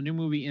new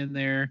movie in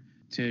there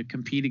to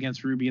compete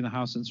against Ruby in the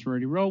House on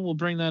Sorority Row. We'll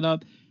bring that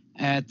up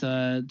at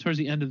towards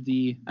the end of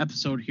the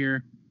episode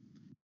here.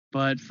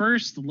 But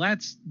first,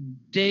 let's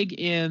dig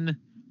in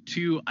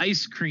to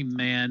Ice Cream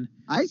Man.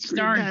 Ice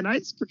Cream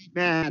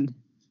Man.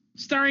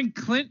 Starring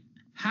Clint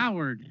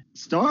Howard.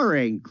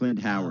 Starring Clint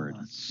Howard.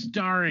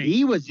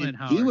 He was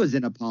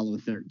in Apollo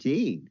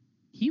 13.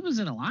 He was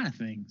in a lot of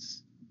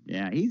things.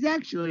 Yeah, he's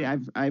actually,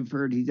 I've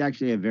heard he's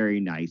actually a very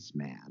nice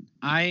man.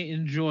 I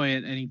enjoy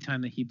it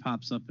anytime that he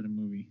pops up in a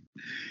movie.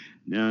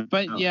 No,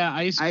 but yeah,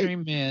 Ice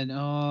Cream Man.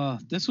 Oh,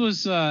 this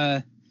was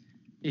a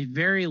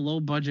very low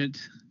budget.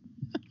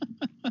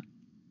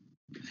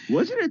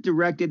 Wasn't it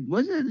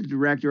the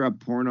director a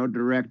porno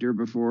director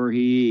before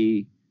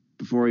he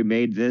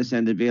made this,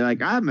 and to be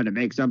like, I'm going to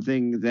make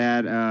something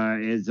that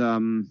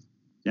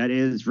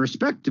is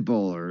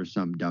respectable, or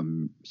some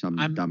dumb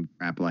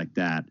crap like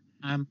that.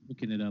 I'm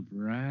looking it up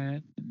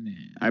right now.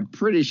 I'm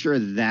pretty sure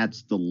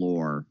that's the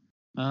lore.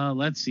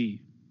 Let's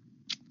see.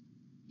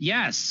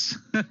 Yes.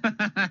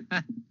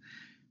 I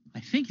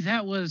think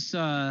that was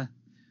a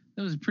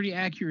pretty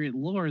accurate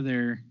lore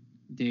there,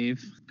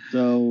 Dave.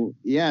 So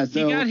yeah,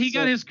 he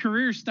got his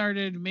career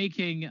started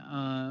making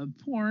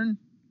porn.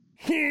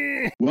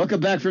 Welcome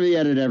back from the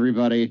edit,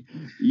 everybody.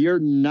 You're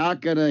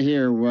not gonna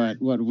hear what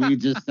we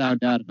just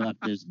found out about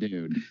this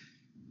dude.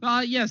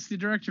 Yes, the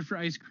director for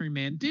Ice Cream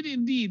Man did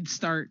indeed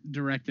start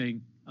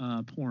directing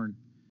porn,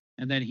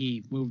 and then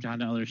he moved on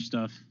to other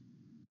stuff.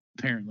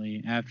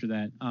 Apparently, after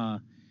that,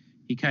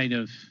 he kind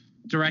of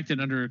directed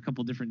under a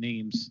couple different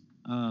names.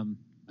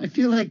 I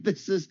feel like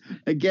this is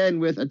again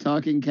with a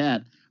talking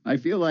cat. I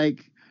feel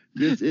like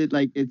this is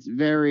like it's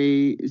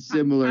very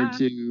similar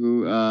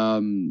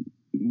to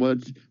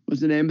what's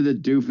the name of the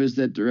doofus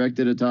that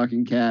directed A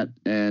Talking Cat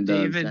and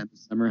Santa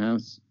Summer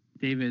House?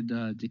 David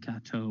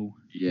DeCato.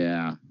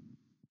 Yeah.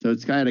 So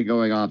it's kind of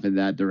going off in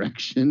that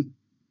direction.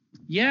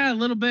 Yeah, a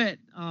little bit.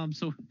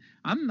 So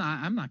I'm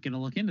not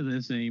gonna look into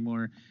this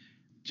anymore,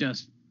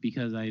 just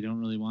because I don't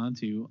really want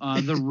to.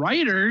 The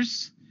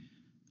writers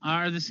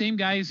are the same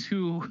guys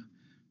who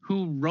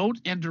wrote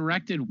and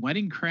directed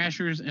Wedding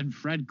Crashers and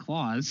Fred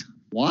Claus.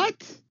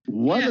 What?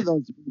 One of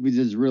those movies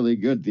is really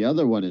good. The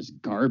other one is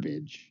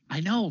garbage. I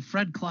know.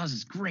 Fred Claus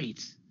is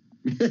great.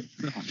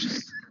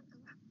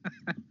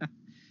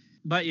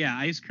 But yeah,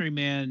 Ice Cream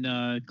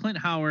Man, Clint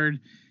Howard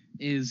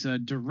is a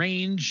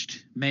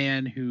deranged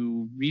man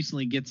who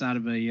recently gets out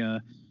of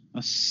a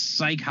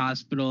psych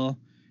hospital,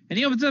 and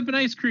he opens up an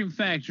ice cream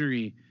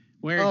factory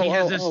where he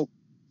has this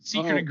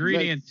secret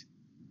ingredient.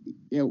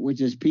 Yeah,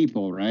 which is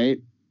people, right?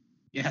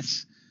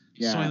 Yes.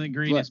 Yeah. Soylent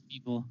Green is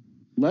people.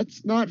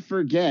 Let's not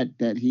forget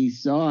that he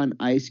saw an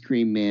Ice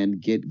Cream Man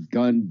get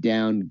gunned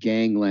down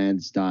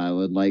gangland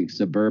style in like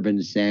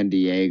suburban San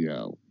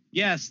Diego.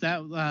 Yes,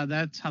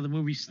 that's how the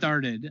movie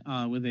started,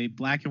 with a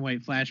black and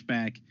white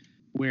flashback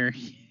where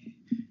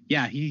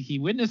he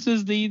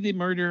witnesses the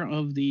murder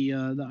of the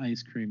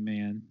Ice Cream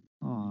Man.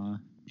 Aw.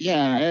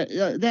 Yeah,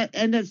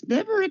 that's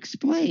never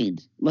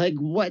explained. Like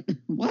what?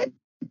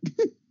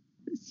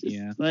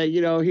 Yeah. Like,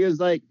 you know, he's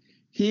like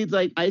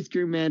Ice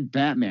Cream Man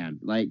Batman.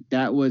 Like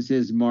that was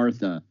his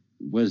Martha,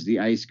 was the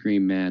Ice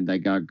Cream Man that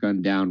got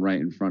gunned down right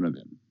in front of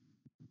him.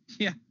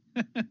 Yeah.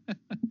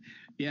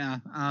 Yeah,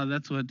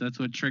 that's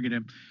what triggered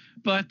him.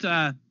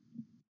 But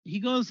he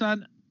goes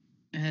on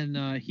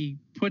and he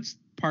puts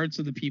parts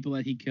of the people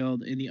that he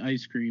killed in the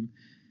ice cream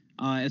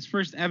as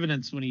first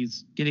evidence when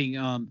he's getting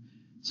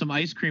some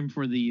ice cream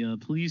for the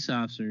police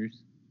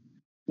officers.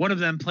 One of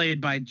them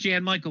played by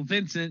Jan Michael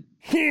Vincent.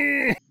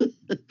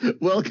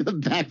 Welcome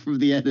back from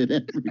the edit,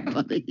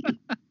 everybody.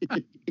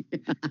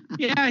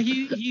 Yeah,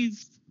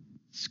 he's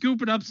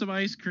scooping up some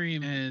ice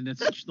cream, and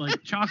it's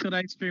like chocolate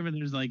ice cream, and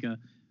there's like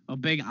a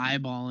big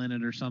eyeball in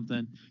it or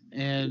something,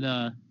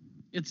 and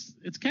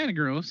it's kind of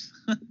gross.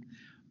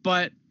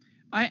 But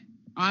I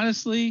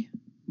honestly,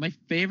 my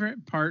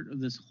favorite part of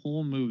this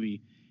whole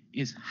movie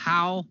is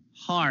how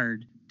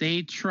hard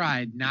they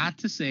tried not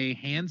to say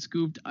hand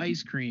scooped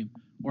ice cream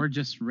or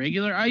just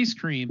regular ice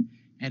cream,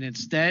 and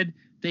instead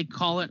they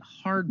call it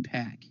hard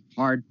pack.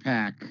 Hard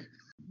pack.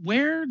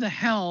 Where the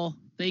hell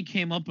they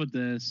came up with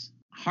this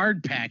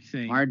hard pack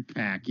thing? Hard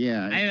pack,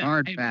 yeah.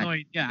 Hard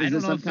pack. Is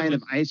this some kind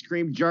of ice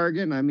cream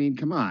jargon? I mean,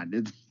 come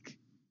on.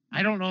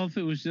 I don't know if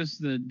it was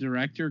just the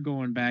director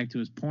going back to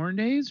his porn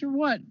days or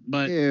what,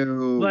 but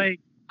Ew. like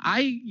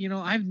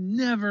I've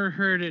never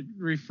heard it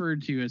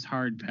referred to as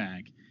hard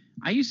pack.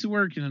 I used to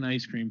work in an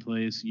ice cream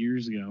place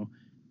years ago.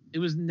 It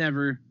was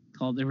never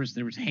called. There was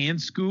hand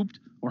scooped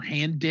or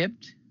hand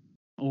dipped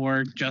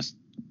or just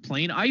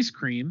plain ice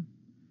cream.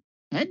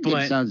 Hand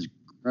dip sounds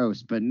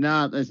gross, but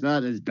it's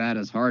not as bad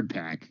as hard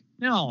pack.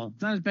 No,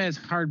 it's not as bad as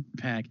hard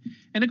pack.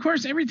 And of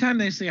course, every time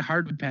they say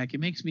hard pack, it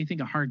makes me think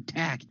of hard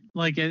tack.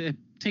 Like it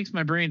takes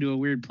my brain to a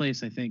weird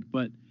place, I think.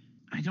 But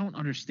I don't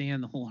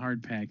understand the whole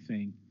hard pack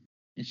thing.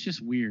 It's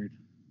just weird.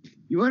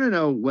 You want to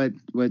know what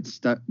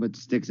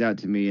sticks out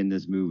to me in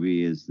this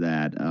movie is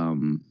that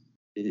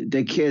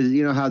the kids,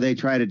 you know how they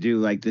try to do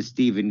like the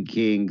Stephen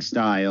King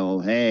style,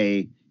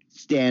 hey,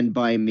 Stand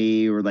By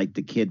Me, or like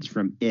the kids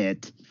from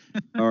It,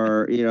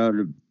 or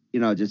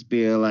just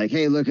be like,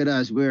 hey, look at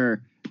us,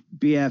 we're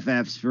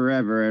BFFs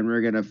forever, and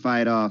we're gonna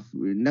fight off.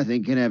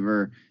 Nothing can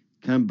ever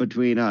come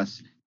between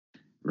us,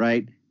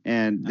 right?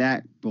 And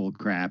that bull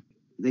crap.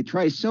 They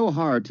try so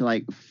hard to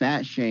like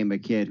fat shame a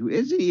kid who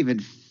isn't even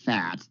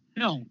fat.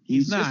 No,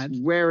 he's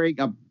just wearing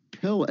a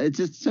pillow. It's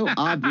just so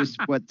obvious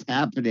what's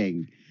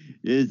happening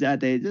is that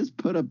they just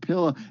put a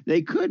pillow.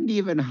 They couldn't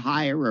even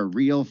hire a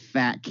real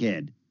fat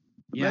kid.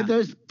 Yeah, but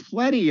there's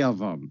plenty of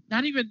them.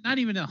 Not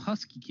even a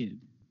husky kid.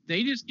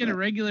 They just get a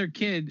regular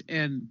kid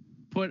and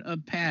put a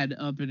pad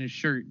up in his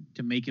shirt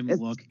to make him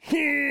look.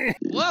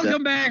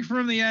 Welcome back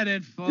from the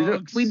edit,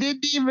 folks. We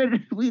didn't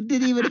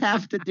even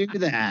have to do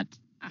that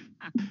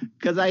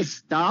because I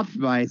stopped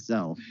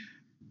myself.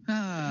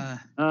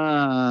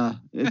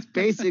 It's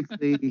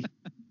basically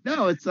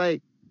no. It's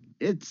like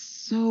it's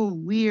so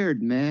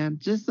weird, man.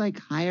 Just like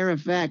hire a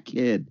fat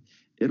kid.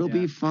 It'll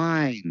be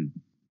fine.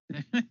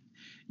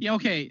 Yeah.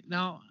 Okay.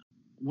 Now,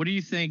 what do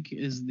you think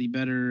is the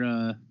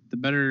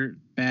better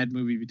bad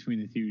movie between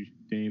the two,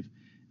 Dave?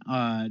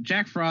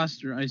 Jack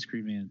Frost or Ice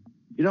Cream Man?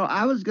 You know,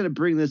 I was gonna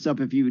bring this up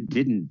if you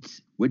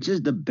didn't. Which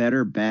is the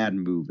better bad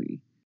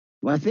movie?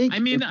 Well, I think. I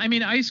mean,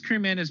 Ice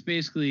Cream Man is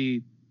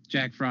basically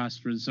Jack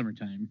Frost for the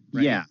summertime.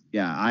 Right?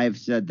 Yeah. I've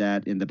said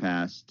that in the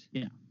past.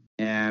 Yeah.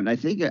 And I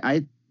think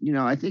I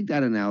think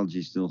that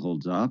analogy still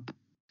holds up.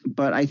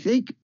 But I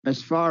think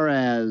as far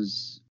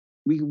as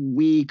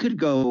we could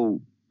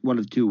go one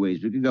of two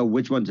ways. We could go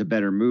which one's a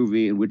better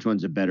movie and which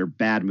one's a better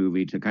bad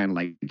movie to kind of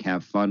like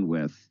have fun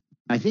with.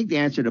 I think the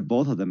answer to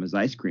both of them is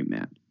Ice Cream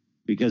Man,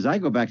 because I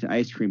go back to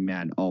Ice Cream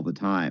Man all the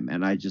time,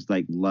 and I just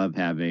like love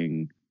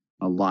having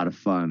a lot of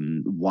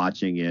fun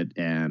watching it.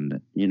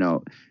 And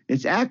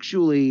it's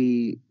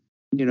actually,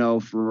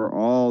 for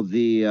all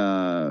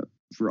the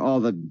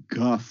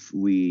guff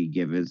we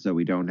give it, so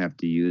we don't have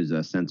to use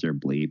a censor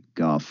bleep,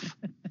 guff.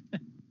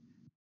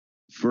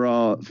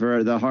 For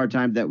the hard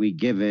time that we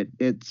give it,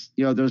 it's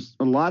there's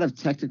a lot of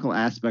technical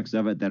aspects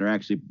of it that are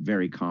actually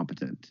very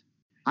competent.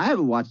 I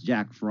haven't watched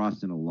Jack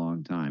Frost in a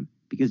long time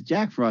because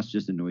Jack Frost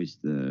just annoys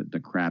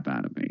the crap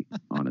out of me,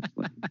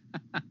 honestly.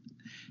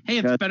 Hey,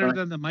 it's better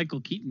than the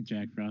Michael Keaton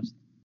Jack Frost.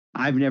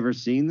 I've never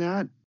seen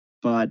that,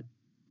 but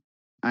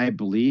I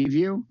believe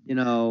you.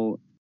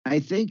 I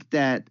think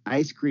that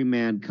Ice Cream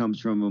Man comes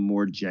from a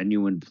more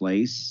genuine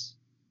place.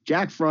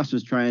 Jack Frost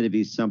was trying to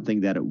be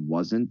something that it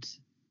wasn't.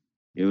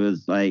 It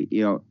was like,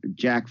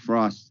 Jack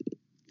Frost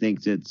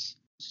thinks it's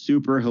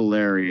super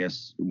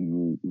hilarious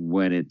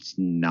when it's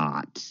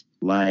not.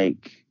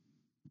 Like,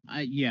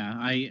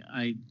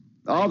 I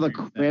all the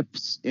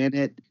quips in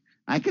it.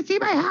 I can see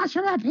my house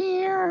from up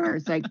here.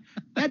 It's like,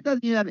 that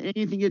doesn't even have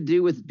anything to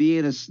do with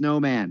being a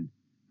snowman.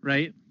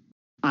 Right?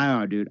 I don't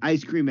know, dude.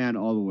 Ice Cream Man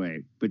all the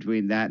way.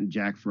 Between that and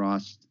Jack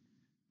Frost,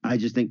 I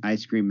just think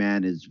Ice Cream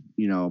Man is,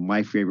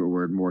 my favorite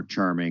word, more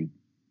charming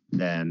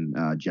than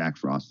Jack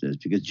Frost is,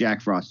 because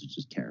Jack Frost is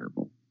just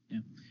terrible. Yeah.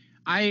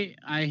 I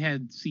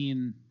had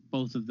seen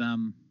both of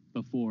them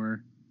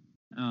before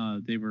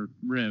they were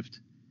riffed,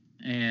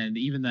 and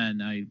even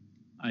then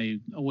I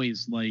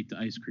always liked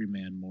Ice Cream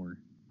Man more.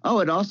 Oh,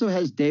 it also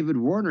has David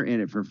Warner in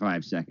it for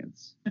 5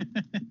 seconds.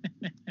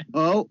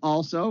 Oh,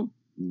 also,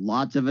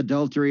 lots of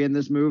adultery in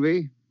this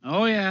movie.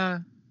 Oh yeah,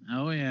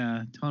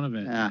 ton of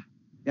it.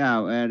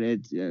 Yeah, and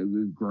it's a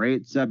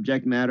great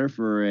subject matter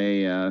for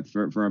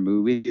a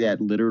movie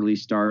that literally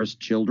stars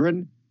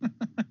children.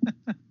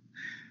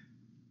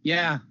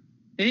 Yeah,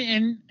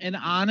 and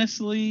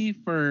honestly,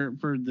 for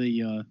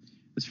the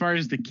as far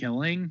as the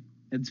killing,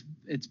 it's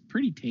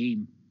pretty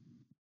tame.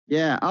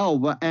 Yeah. Oh,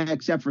 well,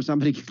 except for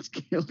somebody gets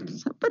killed.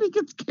 Somebody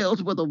gets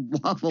killed with a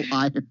waffle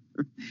iron.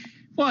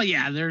 Well,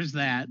 yeah, there's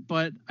that,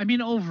 but I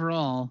mean,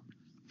 overall,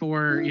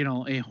 for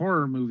a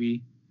horror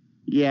movie.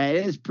 Yeah,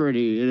 it is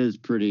pretty. It's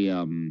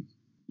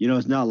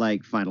not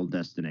like Final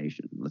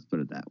Destination. Let's put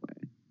it that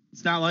way.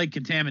 It's not like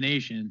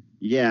Contamination.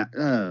 Yeah.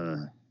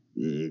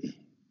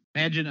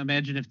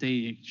 Imagine if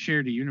they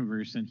shared a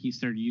universe and he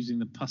started using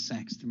the pus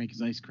sacks to make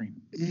his ice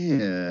cream.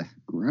 Yeah,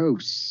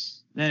 gross.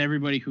 Then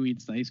everybody who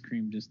eats the ice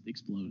cream just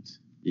explodes.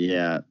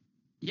 Yeah.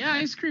 Yeah,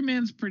 Ice Cream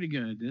Man's pretty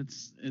good.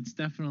 It's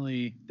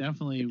definitely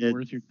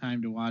worth your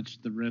time to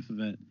watch the riff of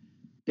it.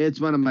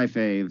 It's one of my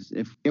faves.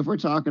 If we're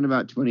talking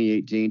about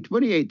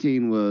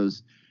 2018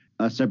 was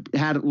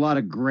had a lot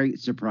of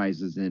great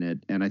surprises in it,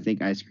 and I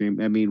think Ice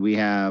Cream. I mean,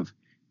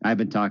 I've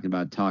been talking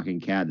about Talking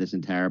Cat this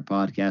entire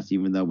podcast,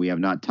 even though we have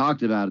not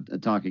talked about a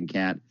talking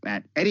cat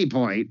at any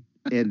point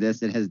in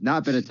this. It has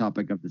not been a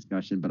topic of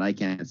discussion, but I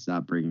can't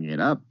stop bringing it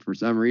up for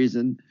some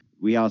reason.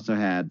 We also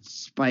had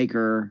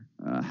Spiker,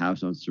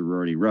 House on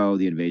Sorority Row,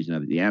 The Invasion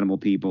of the Animal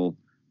People.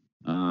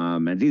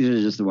 And these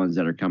are just the ones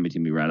that are coming to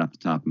me right off the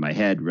top of my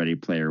head. Ready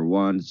Player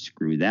One,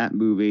 screw that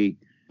movie.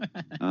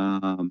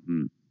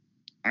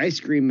 Ice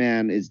Cream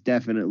Man is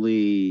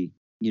definitely,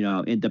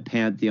 in the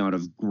pantheon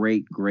of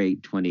great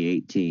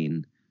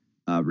 2018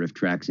 Riff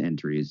Tracks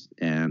entries.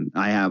 And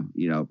I have,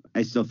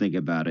 I still think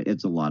about it.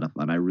 It's a lot of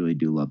fun. I really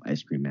do love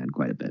Ice Cream Man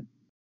quite a bit.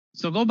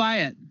 So go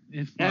buy it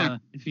if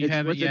you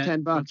haven't yet.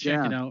 $10,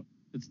 check it out.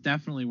 It's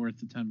definitely worth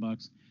the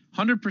 $10.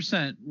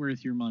 100%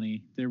 worth your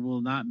money. There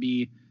will not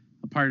be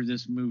a part of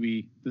this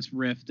movie, this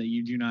riff, that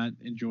you do not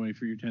enjoy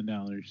for your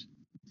 $10.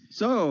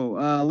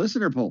 So,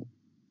 listener poll.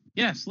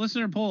 Yes,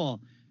 listener poll.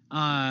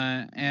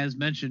 As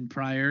mentioned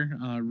prior,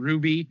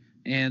 Ruby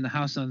and the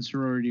House on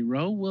Sorority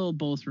Row will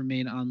both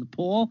remain on the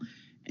poll,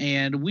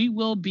 and we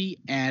will be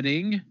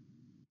adding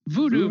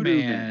Voodoo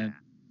Man.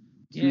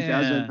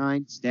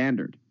 2009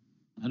 standard.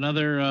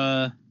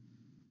 Another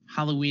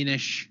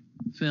Halloweenish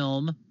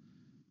film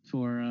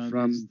for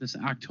this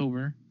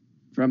October.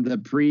 From the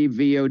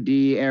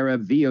pre-VOD era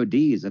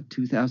VODs of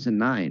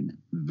 2009.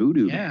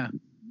 Voodoo Man.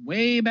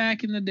 Way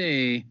back in the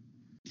day.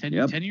 10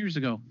 years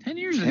ago. 10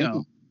 years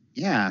ago.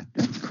 Yeah,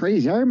 that's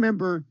crazy. I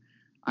remember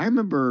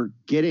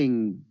when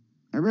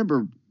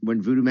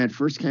Voodoo Man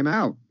first came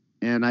out,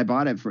 and I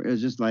bought it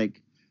was just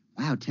like,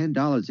 wow,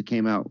 $10. It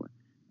came out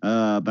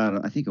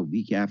about, I think, a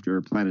week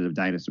after Planet of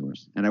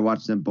Dinosaurs, and I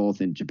watched them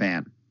both in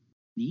Japan.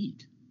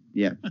 Neat.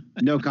 Yeah,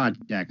 no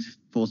context,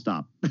 full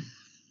stop.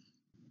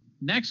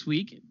 Next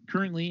week,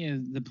 currently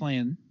is the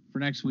plan for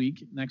next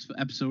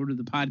episode of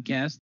the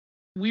podcast,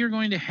 we are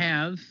going to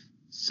have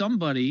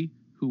somebody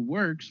who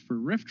works for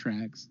Riff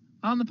Tracks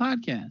on the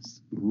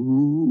podcast.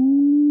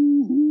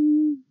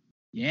 Ooh.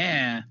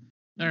 Yeah.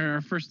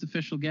 Our first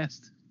official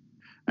guest.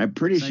 I'm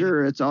pretty Exciting.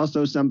 sure it's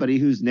also somebody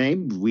whose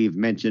name we've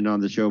mentioned on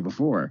the show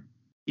before.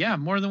 Yeah,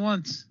 more than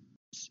once.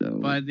 So,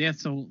 But yeah,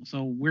 so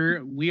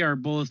we are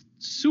both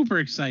super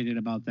excited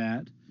about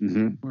that.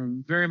 Mhm. We're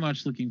very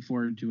much looking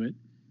forward to it,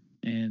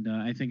 and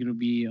I think it'll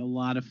be a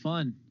lot of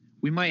fun.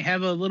 We might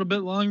have a little bit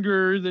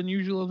longer than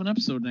usual of an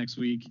episode next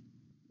week.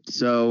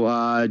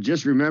 So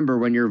just remember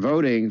when you're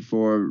voting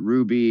for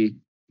Ruby,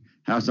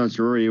 House on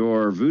Sorority,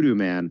 or Voodoo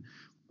Man,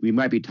 we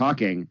might be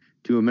talking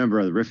to a member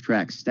of the Riff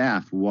Track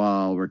staff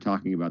while we're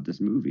talking about this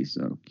movie.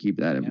 So keep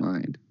that in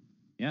mind.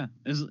 Yeah,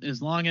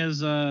 as long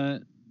as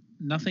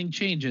nothing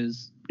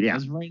changes, Yeah.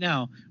 as of right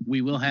now,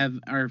 we will have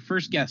our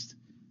first guest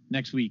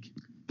next week.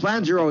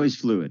 Plans are always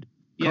fluid.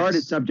 Card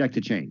Yes. is subject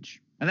to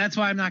change. And that's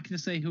why I'm not going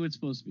to say who it's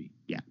supposed to be.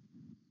 Yeah.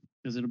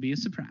 Because it'll be a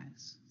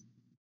surprise.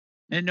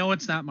 And no,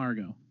 it's not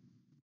Margot.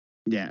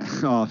 Yeah.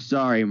 Oh,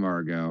 sorry,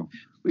 Margot.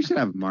 We should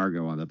have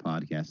Margot on the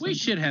podcast. We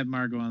should have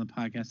Margot on the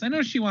podcast. I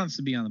know she wants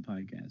to be on the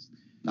podcast.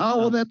 Oh,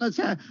 well, then let's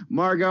have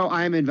Margot.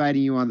 I'm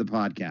inviting you on the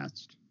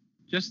podcast.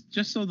 Just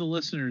so the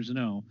listeners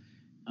know,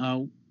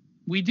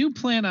 we do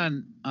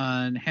plan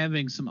on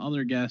having some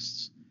other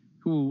guests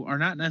who are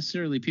not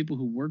necessarily people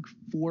who work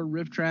for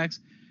Riff Tracks,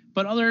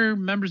 but other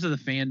members of the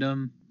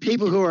fandom.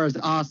 People who are as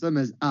awesome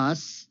as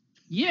us.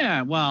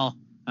 Yeah, well,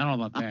 I don't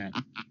know about that.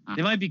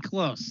 They might be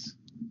close.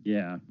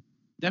 Yeah.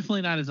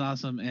 Definitely not as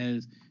awesome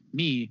as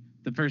me,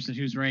 the person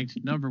who's ranked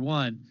number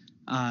 1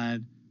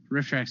 on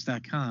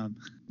rifftracks.com.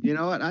 You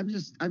know what? I'm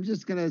just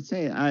gonna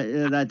say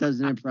that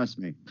doesn't impress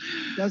me.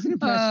 Doesn't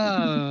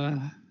impress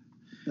me.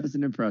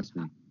 Doesn't impress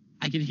me.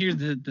 I can hear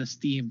the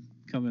steam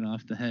coming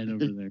off the head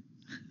over there.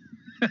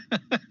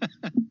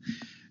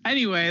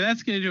 Anyway,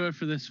 that's going to do it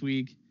for this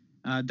week.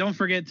 Don't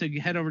forget to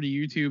head over to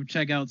YouTube,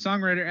 check out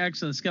Songwriter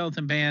X and the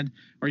Skeleton Band,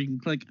 or you can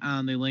click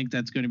on the link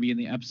that's going to be in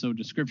the episode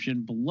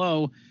description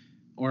below,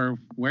 or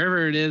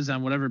wherever it is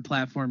on whatever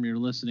platform you're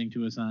listening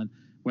to us on,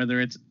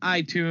 whether it's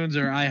iTunes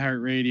or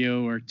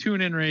iHeartRadio or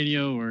TuneIn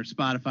Radio or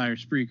Spotify or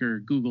Spreaker or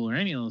Google or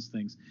any of those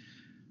things.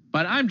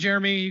 But I'm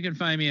Jeremy. You can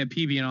find me at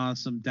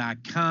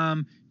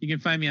pbandawesome.com. You can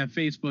find me on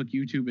Facebook,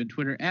 YouTube, and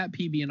Twitter at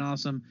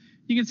pbandawesome.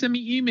 You can send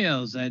me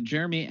emails at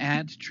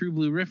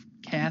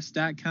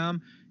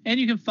jeremy@trueblueriffcast.com. And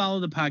you can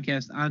follow the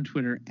podcast on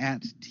Twitter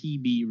at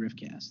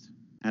tbriffcast.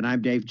 And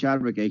I'm Dave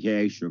Chadwick,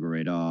 a.k.a. Sugar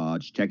Ray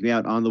Dodge. Check me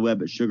out on the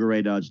web at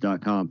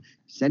sugarraydodge.com.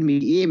 Send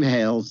me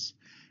emails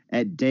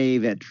at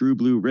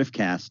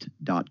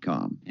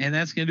dave@trueblueriffcast.com. And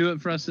that's going to do it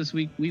for us this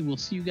week. We will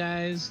see you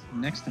guys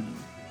next time.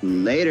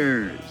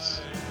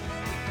 Laters.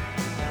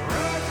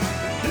 Rock,